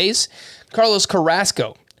within a few days. Carlos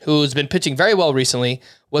Carrasco, who's been pitching very well recently,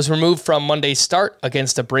 was removed from Monday's start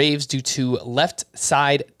against the Braves due to left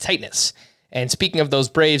side tightness. And speaking of those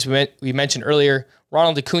Braves, we mentioned earlier,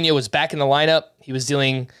 Ronald Acuna was back in the lineup. He was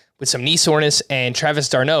dealing with some knee soreness, and Travis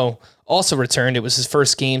d'Arnaud also returned. It was his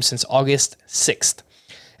first game since August 6th.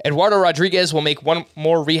 Eduardo Rodriguez will make one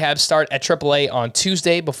more rehab start at AAA on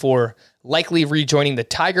Tuesday before likely rejoining the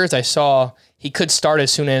Tigers. I saw he could start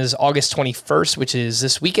as soon as August 21st, which is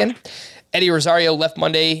this weekend. Eddie Rosario left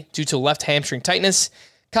Monday due to left hamstring tightness.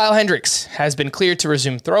 Kyle Hendricks has been cleared to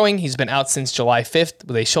resume throwing. He's been out since July 5th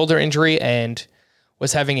with a shoulder injury and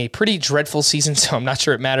was having a pretty dreadful season, so I'm not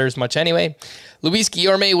sure it matters much anyway. Luis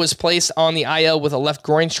Guillorme was placed on the IL with a left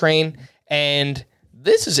groin strain, and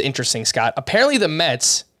this is interesting, Scott. Apparently the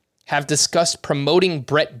Mets have discussed promoting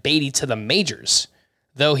Brett Baty to the majors,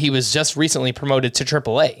 though he was just recently promoted to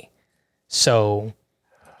AAA. So,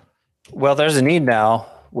 well, there's a need now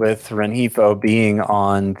with Rengifo being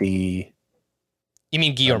on the... You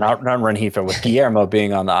mean Guillermo? Not Rengifo, with Guillermo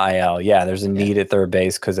being on the IL. Yeah, there's a need at third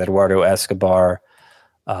base because Eduardo Escobar,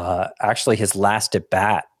 actually his last at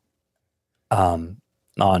bat on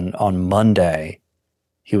Monday,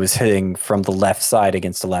 he was hitting from the left side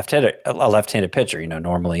against a left-handed pitcher. You know,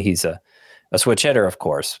 normally he's a switch hitter, of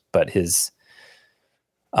course, but he's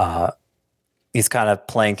kind of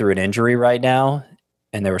playing through an injury right now.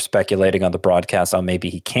 And they were speculating on the broadcast on maybe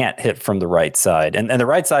he can't hit from the right side, and the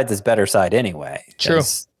right side's his better side anyway. True.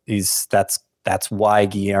 That's why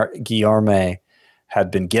Guillorme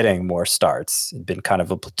had been getting more starts. It'd been kind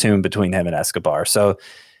of a platoon between him and Escobar. So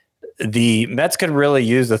the Mets could really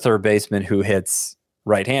use a third baseman who hits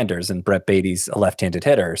right-handers, and Brett Baty's a left-handed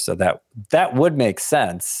hitter. So that would make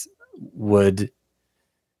sense. Would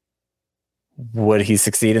he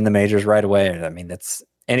succeed in the majors right away? I mean, that's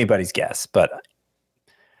anybody's guess, but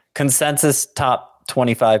consensus top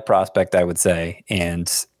 25 prospect, I would say.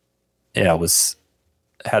 And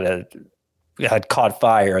had caught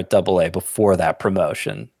fire at AA before that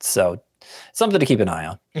promotion. So something to keep an eye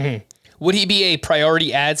on. Mm-hmm. Would he be a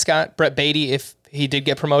priority ad, Scott, Brett Baty, if he did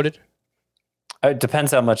get promoted? It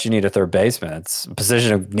depends how much you need a third baseman. It's a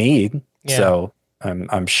position of need. Yeah. So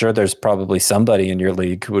I'm sure there's probably somebody in your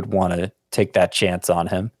league who would want to take that chance on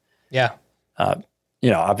him. Yeah.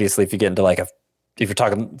 Obviously if you get into if you're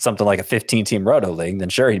talking something like a 15-team roto league, then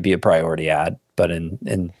sure, he'd be a priority ad. But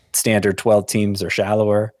in standard 12 teams or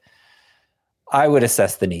shallower, I would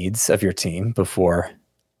assess the needs of your team before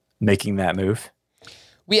making that move.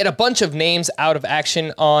 We had a bunch of names out of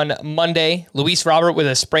action on Monday. Luis Robert with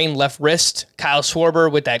a sprained left wrist, Kyle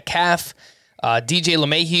Schwarber with that calf, DJ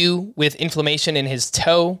LeMahieu with inflammation in his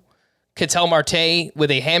toe, Ketel Marte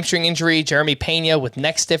with a hamstring injury, Jeremy Pena with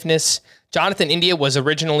neck stiffness, Jonathan India was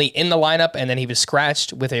originally in the lineup, and then he was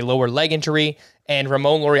scratched with a lower leg injury, and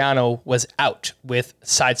Ramon Laureano was out with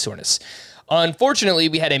side soreness. Unfortunately,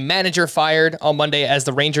 we had a manager fired on Monday as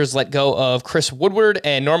the Rangers let go of Chris Woodward,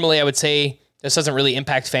 and normally I would say this doesn't really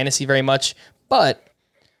impact fantasy very much, but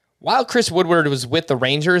while Chris Woodward was with the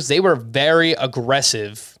Rangers, they were very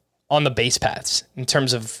aggressive on the base paths in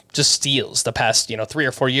terms of just steals the past 3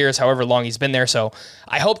 or 4 years, however long he's been there. So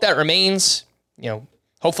I hope that remains.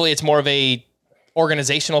 Hopefully it's more of a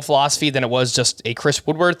organizational philosophy than it was just a Chris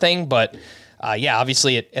Woodward thing. But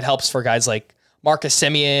obviously it helps for guys like Marcus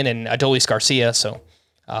Semien and Adolis Garcia. So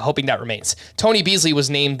hoping that remains. Tony Beasley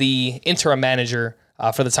was named the interim manager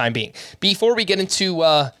for the time being. Before we get into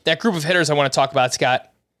that group of hitters I want to talk about,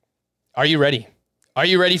 Scott, are you ready? Are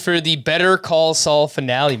you ready for the Better Call Saul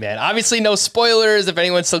finale, man? Obviously, no spoilers if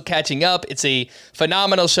anyone's still catching up. It's a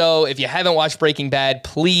phenomenal show. If you haven't watched Breaking Bad,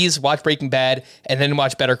 please watch Breaking Bad and then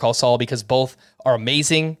watch Better Call Saul because both are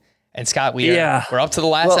amazing. And Scott, we're up to the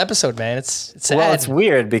last episode, man. It's sad. Well, it's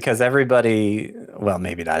weird because everybody, well,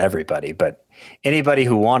 maybe not everybody, but anybody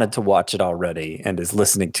who wanted to watch it already and is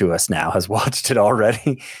listening to us now has watched it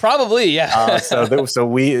already. Probably, yeah. So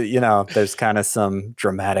we, there's kind of some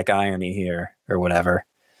dramatic irony here or whatever.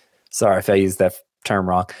 Sorry if I used that term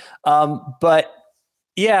wrong. But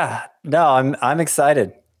yeah, no, I'm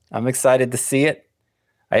excited. I'm excited to see it.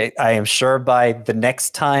 I am sure by the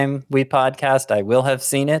next time we podcast, I will have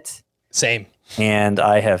seen it. Same. And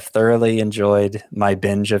I have thoroughly enjoyed my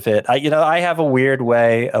binge of it. I have a weird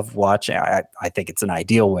way of watching. I think it's an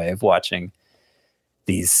ideal way of watching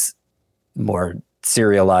these more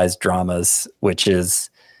serialized dramas, which is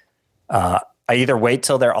I either wait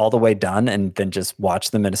till they're all the way done and then just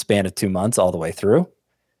watch them in a span of 2 months all the way through.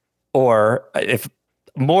 Or if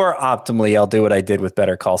more optimally, I'll do what I did with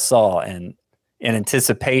Better Call Saul and in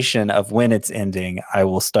anticipation of when it's ending, I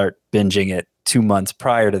will start binging it 2 months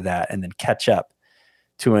prior to that and then catch up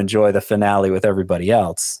to enjoy the finale with everybody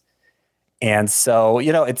else. And so,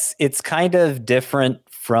 it's kind of different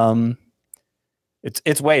from,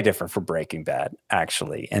 it's way different from Breaking Bad,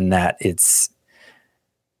 actually, in that it's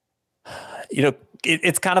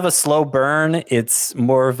kind of a slow burn. It's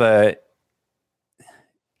more of a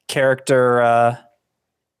character,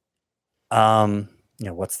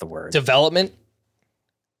 what's the word? Development?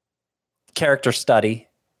 Character study.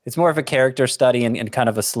 It's more of a character study and kind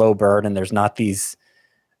of a slow burn, and there's not these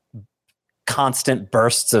constant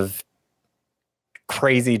bursts of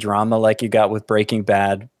crazy drama like you got with Breaking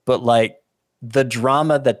Bad. But like the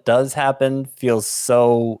drama that does happen feels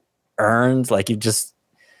so earned. Like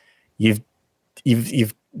you've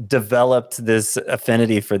developed this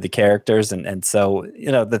affinity for the characters, and so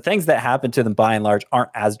the things that happen to them by and large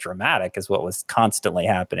aren't as dramatic as what was constantly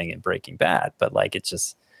happening in Breaking Bad, but like it's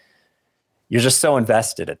just, you're just so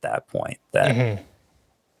invested at that point that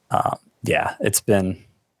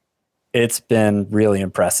it's been really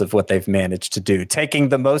impressive what they've managed to do, taking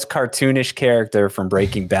the most cartoonish character from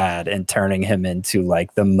Breaking Bad and turning him into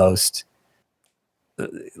like the most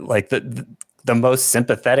the most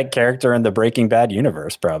sympathetic character in the Breaking Bad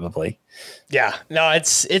universe, probably. Yeah, no,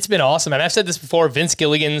 it's been awesome. And I've said this before, Vince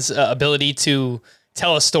Gilligan's ability to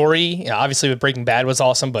tell a story, obviously with Breaking Bad was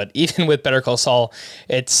awesome, but even with Better Call Saul,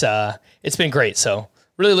 it's been great. So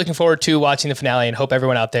really looking forward to watching the finale and hope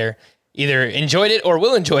everyone out there either enjoyed it or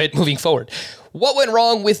will enjoy it moving forward. What went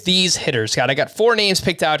wrong with these hitters, Scott? I got 4 names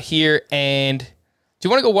picked out here, and do you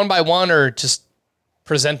want to go one by one or just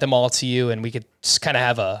present them all to you and we could just kind of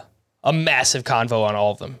have a massive convo on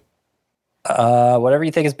all of them? Whatever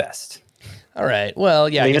you think is best. All right. Well,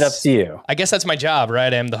 yeah. Leave it up to you. I guess that's my job,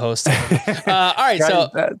 right? I am the host. All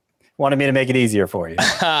right. Wanted me to make it easier for you.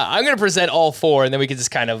 I'm going to present all 4, and then we can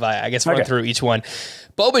just kind of, run through each one.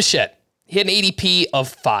 Bo Bichette, he had an ADP of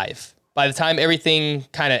 5. By the time everything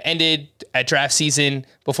kind of ended at draft season,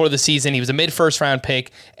 before the season, he was a mid-first round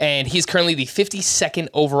pick, and he's currently the 52nd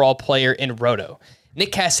overall player in Roto.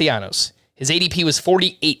 Nick Castellanos, his ADP was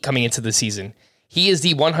 48 coming into the season. He is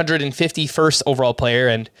the 151st overall player,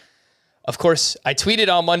 and of course, I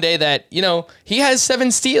tweeted on Monday that, he has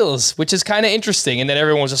 7 steals, which is kind of interesting, and then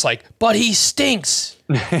everyone was just like, but he stinks.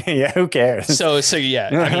 Yeah, who cares? So yeah,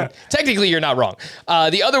 I mean, technically you're not wrong.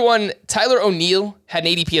 The other one, Tyler O'Neill, had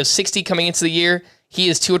an ADP of 60 coming into the year. He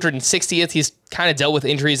is 260th. He's kind of dealt with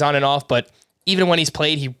injuries on and off, but even when he's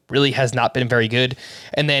played, he really has not been very good.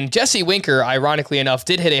 And then Jesse Winker, ironically enough,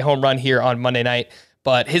 did hit a home run here on Monday night,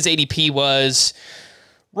 but his ADP was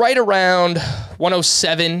right around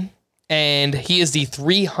 107, and he is the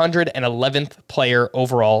 311th player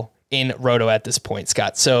overall in Roto at this point,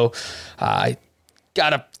 Scott. So I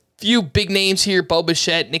got a few big names here: Bo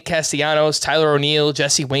Bichette, Nick Castellanos, Tyler O'Neill,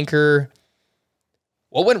 Jesse Winker.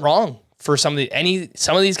 What went wrong for some of these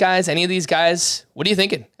guys? What are you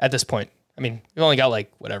thinking at this point? I mean, we've only got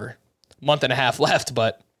a month and a half left,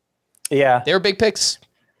 but yeah, they were big picks.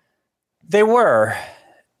 They were.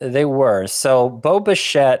 So Bo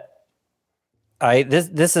Bichette,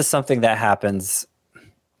 this is something that happens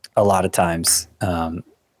a lot of times.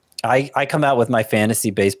 I come out with my fantasy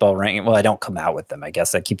baseball ranking. Well, I don't come out with them. I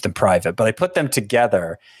guess I keep them private, but I put them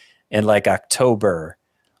together in October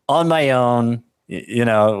on my own,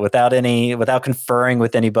 without conferring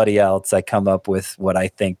with anybody else. I come up with what I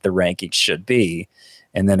think the rankings should be.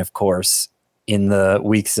 And then of course, in the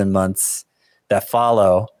weeks and months that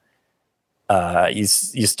follow, you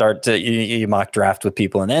start to, you mock draft with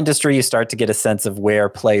people in the industry. You start to get a sense of where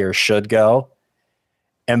players should go.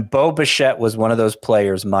 And Bo Bichette was one of those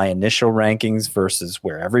players, my initial rankings versus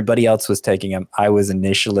where everybody else was taking him. I was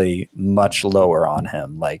initially much lower on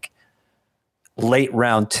him, like late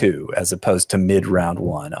round 2 as opposed to mid round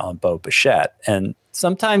 1 on Bo Bichette. And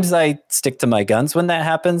sometimes I stick to my guns when that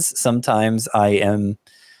happens. Sometimes I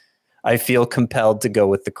feel compelled to go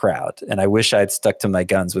with the crowd. And I wish I had stuck to my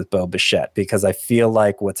guns with Bo Bichette, because I feel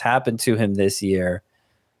like what's happened to him this year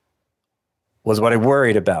was what I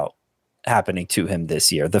worried about happening to him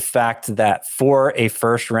this year. The fact that for a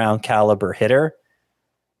first round caliber hitter,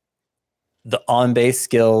 the on-base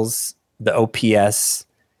skills, the OPS,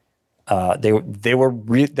 they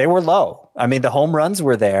were low. I mean, the home runs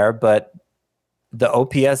were there, but the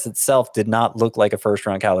OPS itself did not look like a first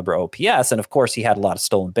round caliber OPS. And of course he had a lot of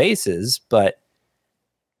stolen bases, but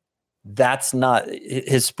that's not,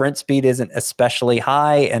 his sprint speed isn't especially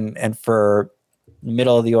high. And for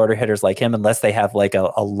middle of the order hitters like him, unless they have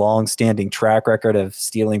a long standing track record of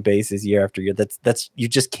stealing bases year after year, that's you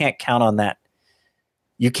just can't count on that.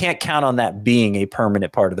 you can't count on that being a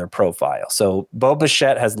permanent part of their profile. So Bo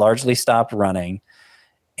Bichette has largely stopped running,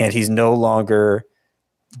 and he's no longer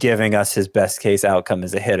giving us his best case outcome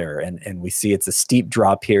as a hitter. And we see it's a steep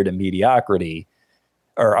drop here to mediocrity,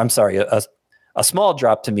 or I'm sorry, a small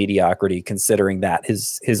drop to mediocrity, considering that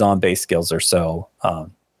his on-base skills are so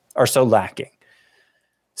lacking.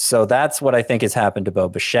 So that's what I think has happened to Bo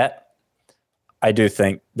Bichette. I do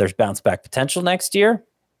think there's bounce back potential next year,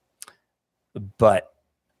 but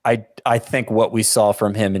I think what we saw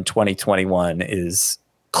from him in 2021 is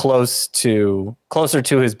closer to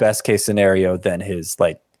his best case scenario than his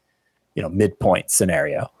midpoint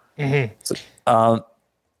scenario. Mm-hmm. So,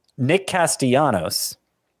 Nick Castellanos,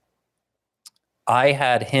 I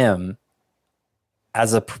had him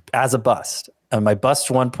as a bust. On my bust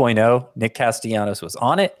 1.0, Nick Castellanos was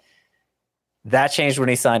on it. That changed when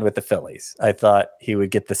he signed with the Phillies. I thought he would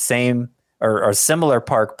get the same or similar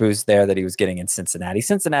park boost there that he was getting in Cincinnati.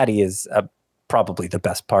 Cincinnati is probably the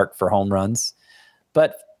best park for home runs,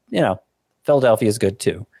 but Philadelphia is good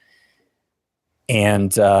too.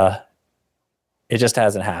 And it just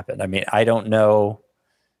hasn't happened. I mean, I don't know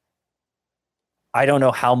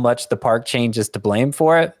how much the park change is to blame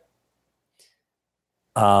for it.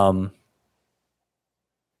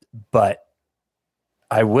 But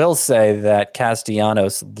I will say that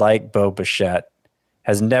Castellanos, like Bo Bichette,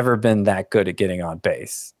 has never been that good at getting on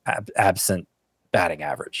base, absent batting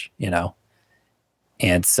average,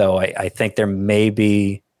 And so I think there may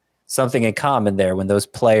be something in common there. When those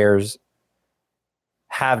players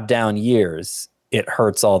have down years, it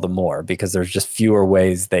hurts all the more because there's just fewer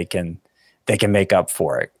ways they can make up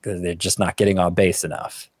for it because they're just not getting on base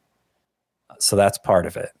enough. So that's part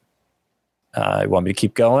of it. You want me to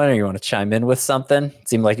keep going, or you want to chime in with something? It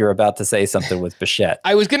seemed like you were about to say something with Bichette.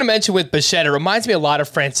 I was going to mention with Bichette, it reminds me a lot of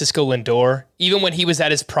Francisco Lindor. Even when he was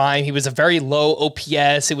at his prime, he was a very low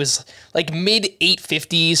OPS. It was like mid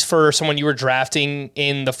 850s for someone you were drafting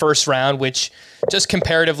in the first round, which just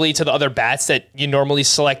comparatively to the other bats that you normally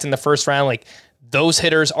select in the first round, like those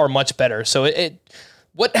hitters are much better. So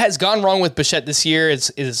what has gone wrong with Bichette this year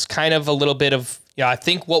is kind of a little bit of, I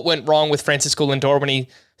think what went wrong with Francisco Lindor when he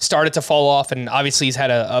started to fall off, and obviously he's had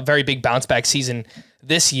a very big bounce back season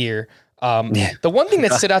this year. The one thing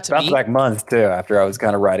that stood out to me... Bounce back month, too, after I was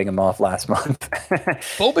kind of writing him off last month.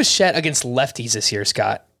 Bo Bichette against lefties this year,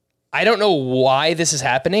 Scott. I don't know why this is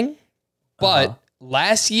happening, but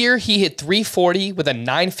last year he hit 340 with a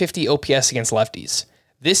 950 OPS against lefties.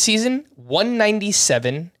 This season,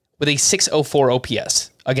 197 with a 604 OPS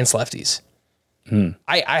against lefties.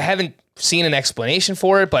 I haven't seen an explanation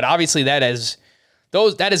for it, but obviously that is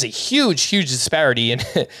a huge disparity,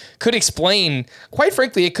 and could explain, quite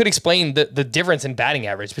frankly, it could explain the difference in batting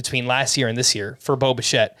average between last year and this year for Bo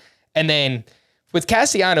Bichette. And then with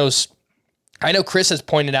Castellanos, I know Chris has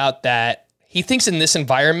pointed out that he thinks in this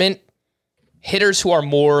environment, hitters who are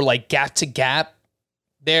more like gap to gap,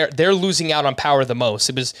 they're losing out on power the most.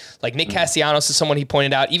 It was like Nick Castellanos is someone he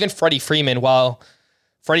pointed out, even Freddie Freeman, while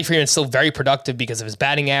Freddie Freeman's still very productive because of his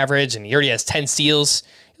batting average, and he already has 10 steals.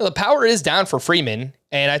 The power is down for Freeman,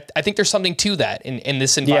 and I think there's something to that in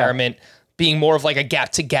this environment, being more of like a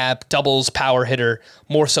gap-to-gap doubles power hitter,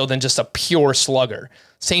 more so than just a pure slugger.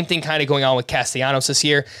 Same thing kind of going on with Castellanos this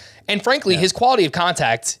year. And frankly, his quality of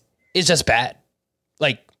contact is just bad.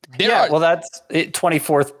 Like, that's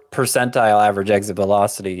 24th percentile average exit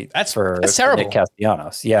velocity. That's for terrible. Nick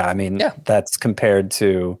Castellanos. Yeah, I mean, that's compared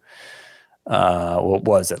to... what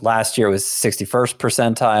was it? Last year it was 61st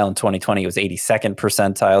percentile. In 2020 it was 82nd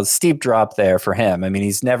percentile. Steep drop there for him. I mean,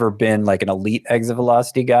 he's never been like an elite exit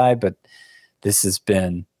velocity guy, but this has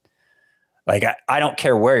been like, I don't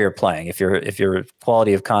care where you're playing. If your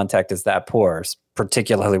quality of contact is that poor,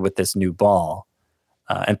 particularly with this new ball,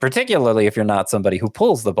 and particularly if you're not somebody who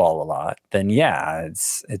pulls the ball a lot, then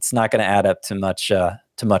it's not going to add up to much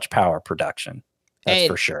power production. That's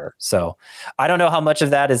for sure. So I don't know how much of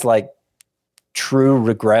that is like true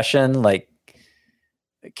regression. Like,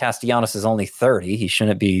 Castellanos is only 30.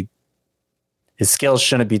 His skills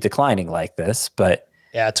shouldn't be declining like this, but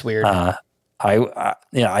yeah, it's weird. I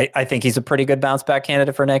think he's a pretty good bounce back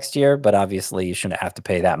candidate for next year, but obviously you shouldn't have to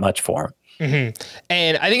pay that much for him. Mm-hmm.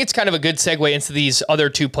 And I think it's kind of a good segue into these other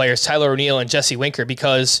two players, Tyler O'Neill and Jesse Winker,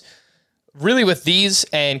 because really with these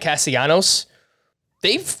and Castellanos,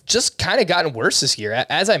 they've just kind of gotten worse this year.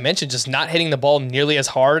 As I mentioned, just not hitting the ball nearly as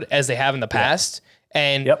hard as they have in the past.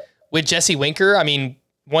 And with Jesse Winker, I mean,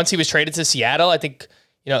 once he was traded to Seattle, I think,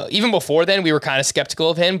 even before then, we were kind of skeptical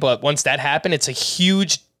of him. But once that happened, it's a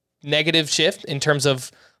huge negative shift in terms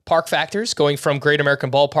of park factors, going from Great American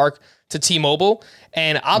Ballpark to T-Mobile.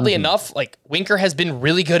 And oddly enough, like, Winker has been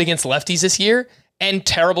really good against lefties this year. and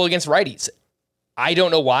terrible against righties. I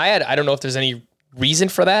don't know why. I don't know if there's any reason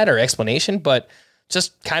for that or explanation, but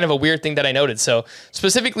just kind of a weird thing that I noted. So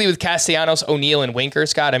specifically with Castellanos, O'Neill, and Winker,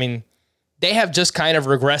 Scott, I mean, they have just kind of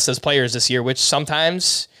regressed as players this year, which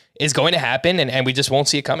sometimes is going to happen, and we just won't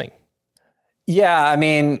see it coming. Yeah, I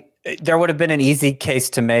mean, there would have been an easy case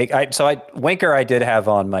to make. Winker I did have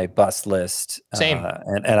on my bust list. Same.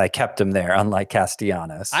 And I kept him there, unlike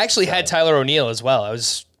Castellanos. I actually had Tyler O'Neill as well. I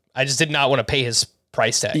just did not want to pay his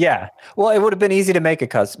price tag. Yeah. Well, it would have been easy to make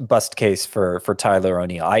a bust case for Tyler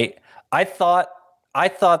O'Neill. I thought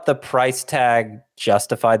the price tag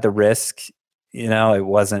justified the risk.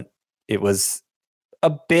 It was a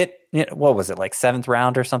bit, what was it, like 7th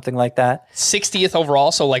round or something like that? 60th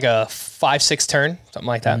overall, so like a 5-6 turn, something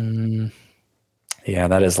like that. Yeah,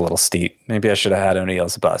 that is a little steep. Maybe I should have had O'Neill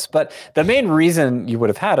as a bust. But the main reason you would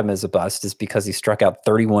have had him as a bust is because he struck out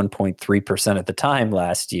 31.3% at the time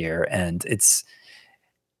last year. And it's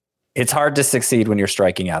hard to succeed when you're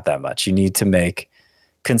striking out that much. You need to make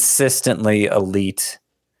consistently elite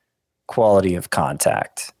quality of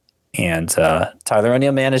contact. And Tyler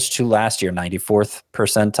O'Neill managed to last year, 94th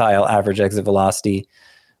percentile average exit velocity.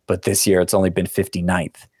 But this year it's only been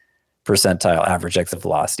 59th percentile average exit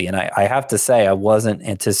velocity. And I have to say, I wasn't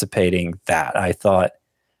anticipating that. I thought,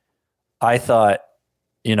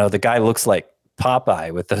 the guy looks like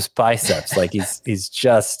Popeye with those biceps. Like he's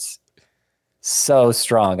just so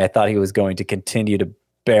strong. I thought he was going to continue to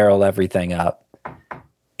barrel everything up.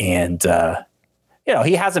 And,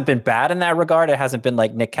 he hasn't been bad in that regard. It hasn't been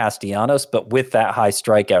like Nick Castellanos, but with that high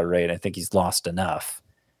strikeout rate, I think he's lost enough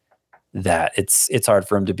that it's hard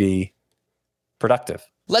for him to be productive.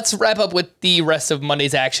 Let's wrap up with the rest of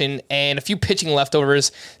Monday's action and a few pitching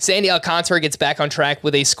leftovers. Sandy Alcantara gets back on track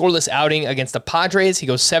with a scoreless outing against the Padres. He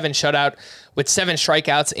goes 7 shutout with 7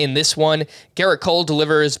 strikeouts in this one. Garrett Cole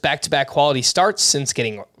delivers back-to-back quality starts since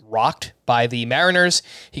getting rocked by the Mariners.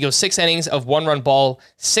 He goes 6 innings of 1-run ball,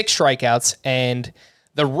 6 strikeouts, and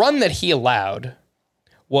the run that he allowed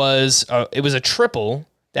was it was a triple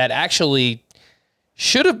that actually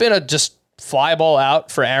should have been a just fly ball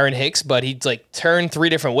out for Aaron Hicks, but he turned 3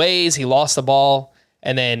 different ways. He lost the ball,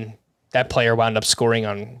 and then that player wound up scoring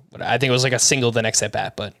on, I think it was like a single the next at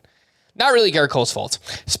bat, but not really Garrett Cole's fault.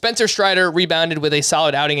 Spencer Strider rebounded with a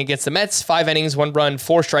solid outing against the Mets. 5 innings, 1 run,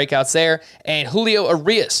 4 strikeouts there. And Julio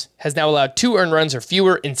Urias has now allowed 2 earned runs or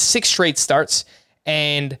fewer in 6 straight starts.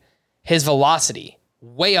 And his velocity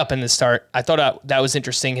way up in the start. I thought that was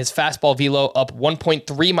interesting. His fastball velo up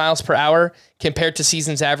 1.3 miles per hour compared to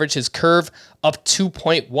season's average. His curve up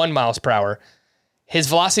 2.1 miles per hour. His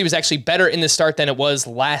velocity was actually better in the start than it was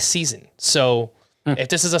last season. So if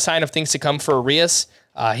this is a sign of things to come for Urias,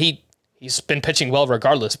 he's been pitching well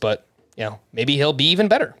regardless, but maybe he'll be even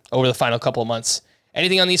better over the final couple of months.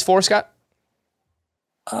 Anything on these 4, Scott?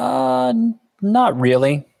 Not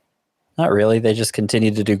really. Not really. They just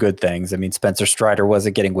continue to do good things. I mean, Spencer Strider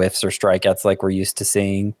wasn't getting whiffs or strikeouts like we're used to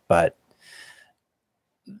seeing, but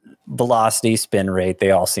velocity, spin rate,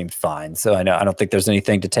 they all seemed fine. So I don't think there's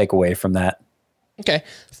anything to take away from that. Okay.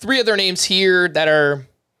 3 other names here that are,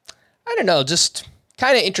 I don't know, just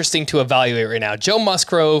kind of interesting to evaluate right now. Joe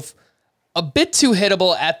Musgrove, a bit too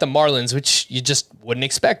hittable at the Marlins, which you just wouldn't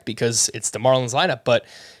expect because it's the Marlins lineup, but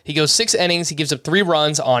he goes 6 innings. He gives up 3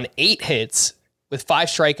 runs on 8 hits with 5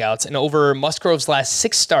 strikeouts, and over Musgrove's last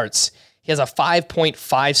 6 starts, he has a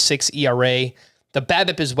 5.56 ERA. The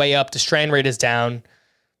BABIP is way up. The strand rate is down.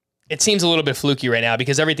 It seems a little bit fluky right now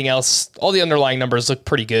because everything else, all the underlying numbers look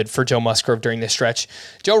pretty good for Joe Musgrove during this stretch.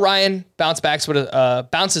 Joe Ryan bounces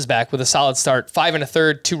back with a solid start, 5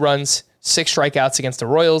 1/3, 2 runs, 6 strikeouts against the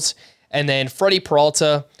Royals. And then Freddie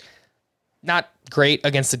Peralta, not great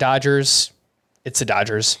against the Dodgers. It's the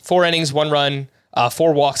Dodgers. 4 innings, 1 run,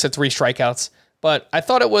 4 walks at 3 strikeouts. But I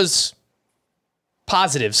thought it was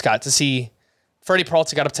positive, Scott, to see Freddie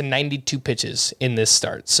Peralta got up to 92 pitches in this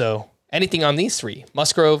start. So anything on these 3,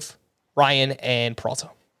 Musgrove, Ryan, and Peralta?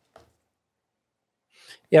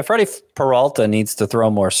 Yeah, Freddie Peralta needs to throw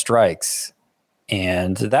more strikes.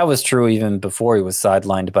 And that was true even before he was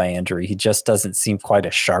sidelined by injury. He just doesn't seem quite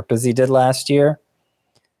as sharp as he did last year.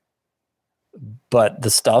 But the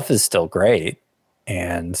stuff is still great.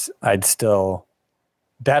 And I'd still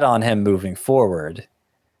bet on him moving forward.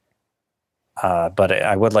 But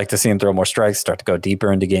I would like to see him throw more strikes, start to go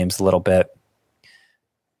deeper into games a little bit.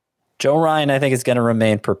 Joe Ryan, I think, is going to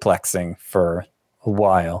remain perplexing for a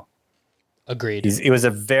while. Agreed. He was a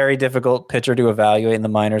very difficult pitcher to evaluate in the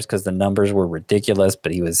minors because the numbers were ridiculous,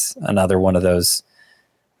 but he was another one of those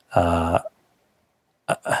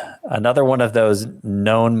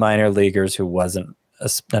known minor leaguers who wasn't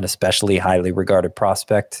an especially highly regarded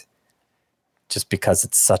prospect just because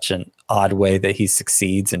it's such an odd way that he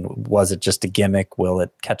succeeds. And was it just a gimmick? Will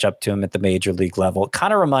it catch up to him at the major league level? It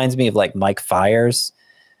kind of reminds me of like Mike Fiers,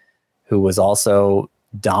 who was also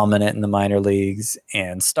dominant in the minor leagues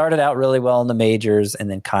and started out really well in the majors and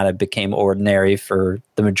then kind of became ordinary for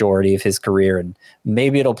the majority of his career. And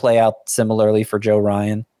maybe it'll play out similarly for Joe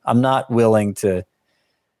Ryan. I'm not willing to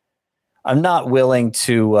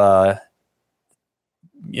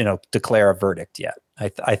declare a verdict yet.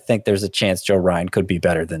 I think there's a chance Joe Ryan could be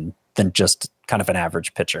better than just kind of an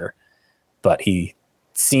average pitcher, but he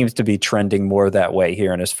seems to be trending more that way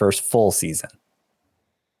here in his first full season.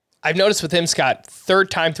 I've noticed with him, Scott,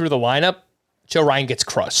 third time through the lineup, Joe Ryan gets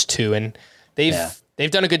crushed too, and they've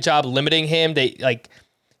done a good job limiting him.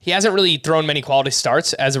 He hasn't really thrown many quality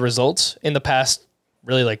starts as a result in the past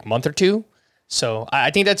really like month or two. So I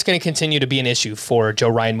think that's going to continue to be an issue for Joe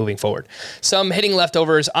Ryan moving forward. Some hitting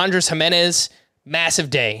leftovers: Andres Gimenez, massive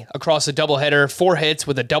day across a doubleheader, 4 hits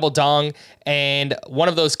with a double dong, and one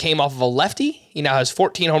of those came off of a lefty. He now has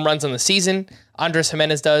 14 home runs on the season. Andres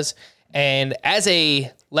Gimenez does. And as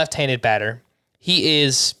a left-handed batter, he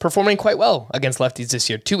is performing quite well against lefties this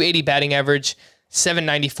year. 280 batting average,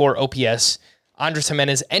 794 OPS. Andres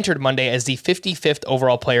Gimenez entered Monday as the 55th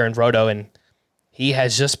overall player in Roto, and he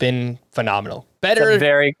has just been phenomenal.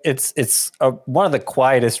 It's one of the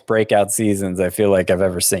quietest breakout seasons I feel like I've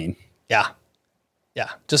ever seen. Yeah,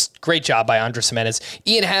 just great job by Andres Gimenez.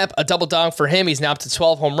 Ian Happ, a double dong for him. He's now up to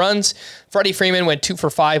 12 home runs. Freddie Freeman went 2 for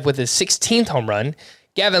 5 with his 16th home run.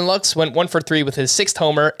 Gavin Lux went 1 for 3 with his 6th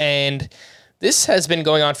homer, and this has been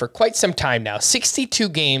going on for quite some time now. 62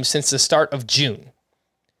 games since the start of June.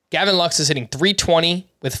 Gavin Lux is hitting .320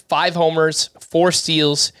 with 5 homers, 4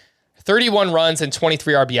 steals, 31 runs, and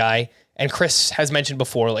 23 RBI. And Chris has mentioned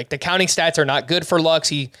before, like the counting stats are not good for Lux.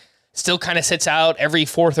 He still kind of sits out every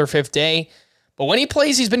 4th or 5th day. But when he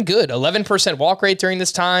plays, he's been good. 11% walk rate during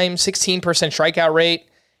this time, 16% strikeout rate.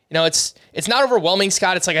 You know, it's not overwhelming,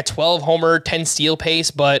 Scott. It's like a 12 homer, 10 steal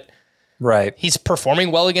pace, but right, he's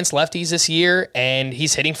performing well against lefties this year, and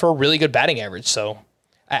he's hitting for a really good batting average. So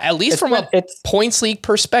at least from a points league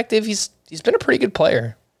perspective, he's been a pretty good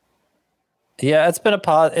player. Yeah, it's been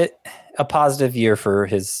a positive year for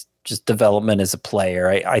his just development as a player.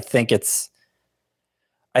 I think it's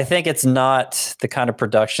not the kind of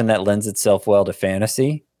production that lends itself well to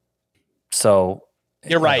fantasy. So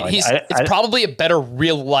you're right. It's probably a better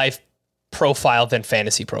real life profile than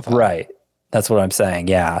fantasy profile. Right. That's what I'm saying.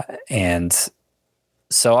 Yeah. And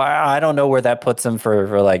so I don't know where that puts him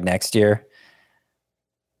for like next year.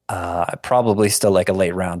 Probably still like a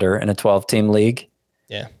late rounder in a 12-team league.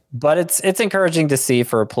 Yeah. But it's encouraging to see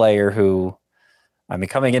for a player who, I mean,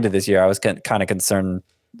 coming into this year, I was kind of concerned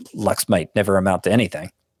Lux might never amount to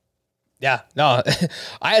anything. Yeah. No,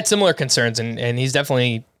 I had similar concerns, and he's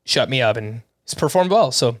definitely shut me up, and he's performed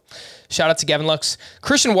well. So shout out to Gavin Lux.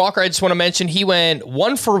 Christian Walker, I just want to mention, he went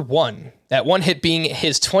 1 for 1. That one hit being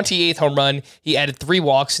his 28th home run. He added 3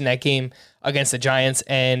 walks in that game against the Giants,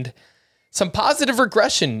 and some positive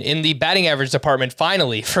regression in the batting average department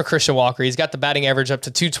finally for Christian Walker. He's got the batting average up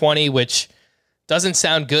to 220, which doesn't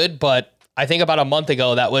sound good, but I think about a month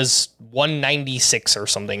ago that was 196 or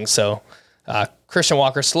something. So Christian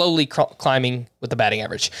Walker slowly climbing with the batting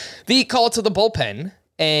average. The call to the bullpen,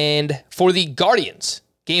 and for the Guardians,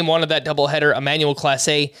 game 1 of that doubleheader, Emmanuel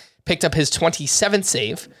Clase picked up his 27th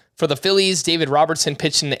save. For the Phillies, David Robertson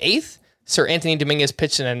pitched in the 8th. Sir Anthony Dominguez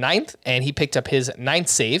pitched in the 9th, and he picked up his 9th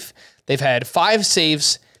save. They've had 5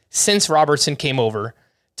 saves since Robertson came over.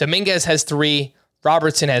 Dominguez has 3.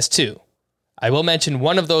 Robertson has 2. I will mention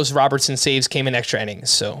one of those Robertson saves came in extra innings,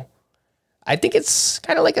 so I think it's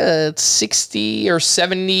kind of like a 60 or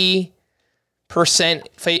 70%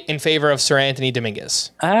 in favor of Sir Anthony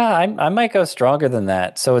Dominguez. I might go stronger than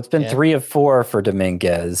that. So it's been 3 of 4 for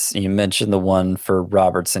Dominguez. You mentioned the one for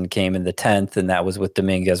Robertson came in the 10th, and that was with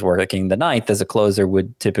Dominguez working the 9th, as a closer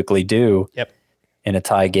would typically do in a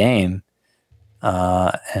tie game.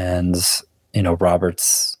 And, you know,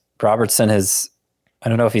 Robertson has, I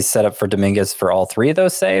don't know if he's set up for Dominguez for all 3 of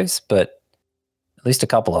those saves, but at least a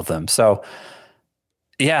couple of them. So,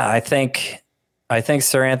 yeah, I think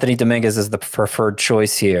Sir Anthony Dominguez is the preferred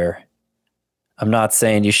choice here. I'm not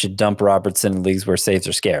saying you should dump Robertson in leagues where saves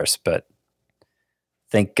are scarce, but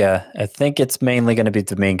I think it's mainly going to be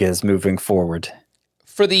Dominguez moving forward.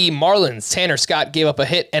 For the Marlins, Tanner Scott gave up a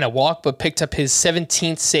hit and a walk, but picked up his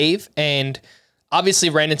 17th save and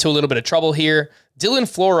obviously ran into a little bit of trouble here. Dylan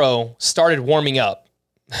Floro started warming up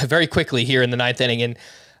very quickly here in the 9th inning. And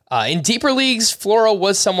in deeper leagues, Floro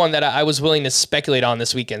was someone that I was willing to speculate on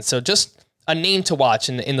this weekend. So just a name to watch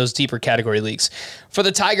in those deeper category leagues. For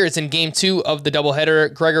the Tigers in game 2 of the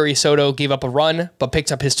doubleheader, Gregory Soto gave up a run, but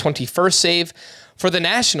picked up his 21st save. For the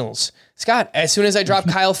Nationals, Scott, as soon as I drop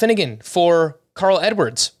Kyle Finnegan for Carl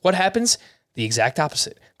Edwards, what happens? The exact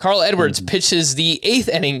opposite. Carl Edwards pitches the 8th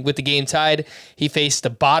inning with the game tied. He faced the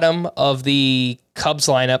bottom of the Cubs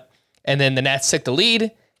lineup, and then the Nats took the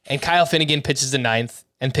lead, and Kyle Finnegan pitches the 9th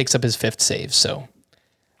and picks up his 5th save. So,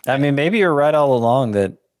 I mean, maybe you're right all along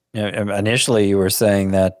that initially you were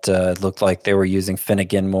saying that it looked like they were using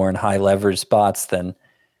Finnegan more in high leverage spots than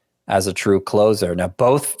as a true closer. Now,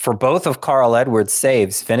 for both of Carl Edwards'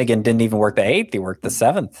 saves, Finnegan didn't even work the 8th; he worked the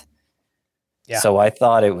 7th. Yeah. So I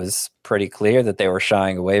thought it was pretty clear that they were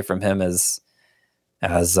shying away from him as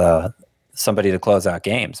somebody to close out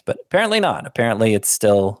games, but apparently not. Apparently, it's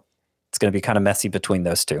going to be kind of messy between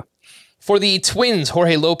those two. For the Twins,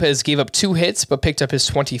 Jorge Lopez gave up 2 hits, but picked up his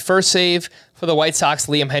 21st save. For the White Sox,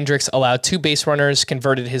 Liam Hendricks allowed 2 base runners,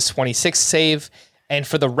 converted his 26th save. And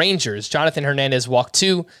for the Rangers, Jonathan Hernandez walked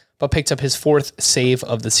 2, but picked up his 4th save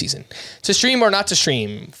of the season. To stream or not to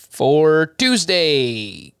stream, for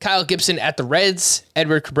Tuesday, Kyle Gibson at the Reds,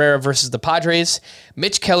 Edward Cabrera versus the Padres,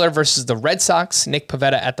 Mitch Keller versus the Red Sox, Nick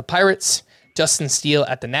Pivetta at the Pirates, Justin Steele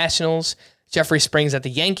at the Nationals, Jeffrey Springs at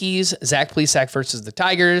the Yankees, Zach Plesac versus the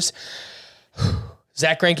Tigers,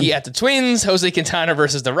 Zach Greinke at the Twins, Jose Quintana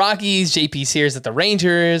versus the Rockies, JP Sears at the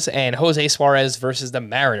Rangers, and Jose Suarez versus the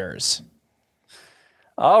Mariners.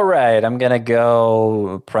 All right, I'm going to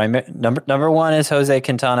go number 1 is Jose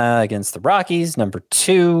Quintana against the Rockies. Number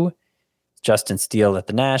 2, Justin Steele at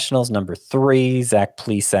the Nationals. Number 3, Zach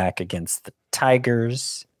Plesac against the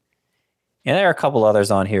Tigers. And there are a couple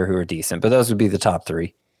others on here who are decent, but those would be the top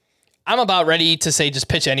 3. I'm about ready to say just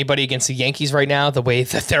pitch anybody against the Yankees right now, the way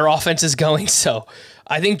that their offense is going. So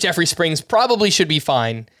I think Jeffrey Springs probably should be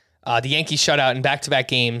fine. The Yankees shut out in back-to-back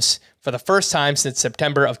games for the first time since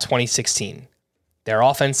September of 2016. Their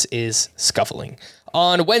offense is scuffling.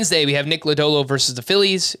 On Wednesday, we have Nick Lodolo versus the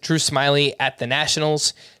Phillies, Drew Smyly at the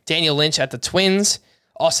Nationals, Daniel Lynch at the Twins,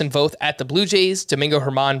 Austin Voth at the Blue Jays, Domingo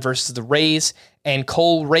Germán versus the Rays, and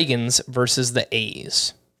Cole Reagans versus the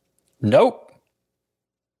A's. Nope.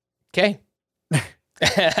 Okay.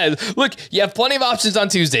 Look, you have plenty of options on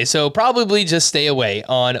Tuesday, so probably just stay away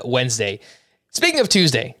on Wednesday. Speaking of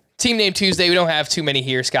Tuesday, Team Name Tuesday, we don't have too many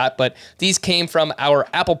here, Scott, but these came from our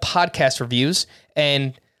Apple Podcast reviews,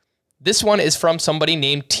 and this one is from somebody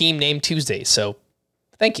named Team Name Tuesday, so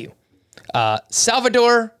thank you.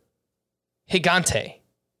 Salvador Gigante,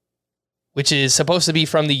 which is supposed to be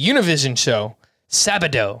from the Univision show,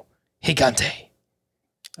 Sabado Gigante.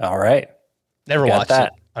 All right. Never watched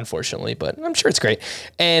that, unfortunately, but I'm sure it's great.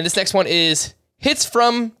 And this next one is Hits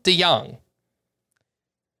from DeYoung,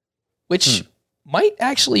 which might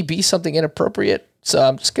actually be something inappropriate. So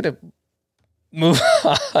I'm just going to move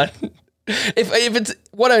on. If it's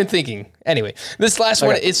what I'm thinking. Anyway, this last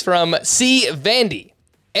one is from C. Vandy.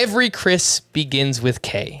 Every Chris begins with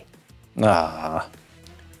K. Ah.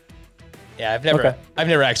 Yeah, I've never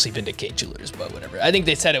actually been to K Jewelers, but whatever. I think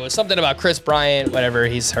they said it was something about Chris Bryant, whatever.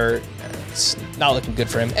 He's hurt. It's not looking good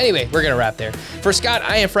for him. Anyway, we're going to wrap there. For Scott,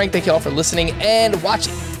 I am Frank. Thank you all for listening and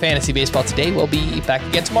watching Fantasy Baseball today. We'll be back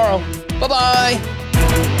again tomorrow. Bye-bye.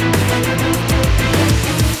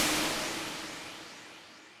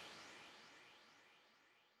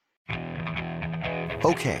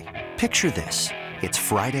 Okay, picture this. It's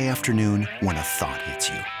Friday afternoon when a thought hits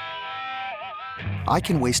you. I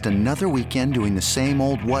can waste another weekend doing the same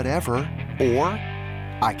old whatever, or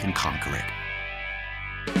I can conquer it.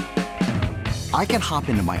 I can hop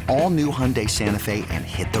into my all-new Hyundai Santa Fe and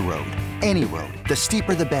hit the road. Any road. The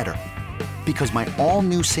steeper, the better. Because my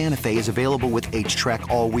all-new Santa Fe is available with H-Track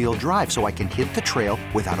all-wheel drive, so I can hit the trail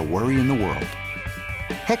without a worry in the world.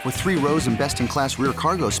 Heck, with 3 rows and best-in-class rear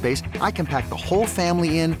cargo space, I can pack the whole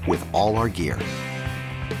family in with all our gear.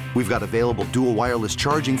 We've got available dual wireless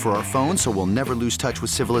charging for our phones, so we'll never lose touch with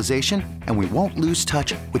civilization, and we won't lose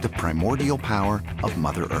touch with the primordial power of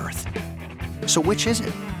Mother Earth. So which is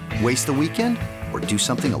it? Waste the weekend or do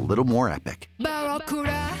something a little more epic?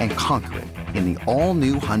 And conquer it in the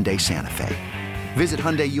all-new Hyundai Santa Fe. Visit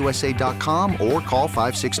HyundaiUSA.com or call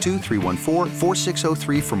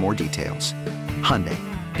 562-314-4603 for more details. Hyundai,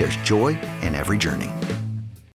 there's joy in every journey.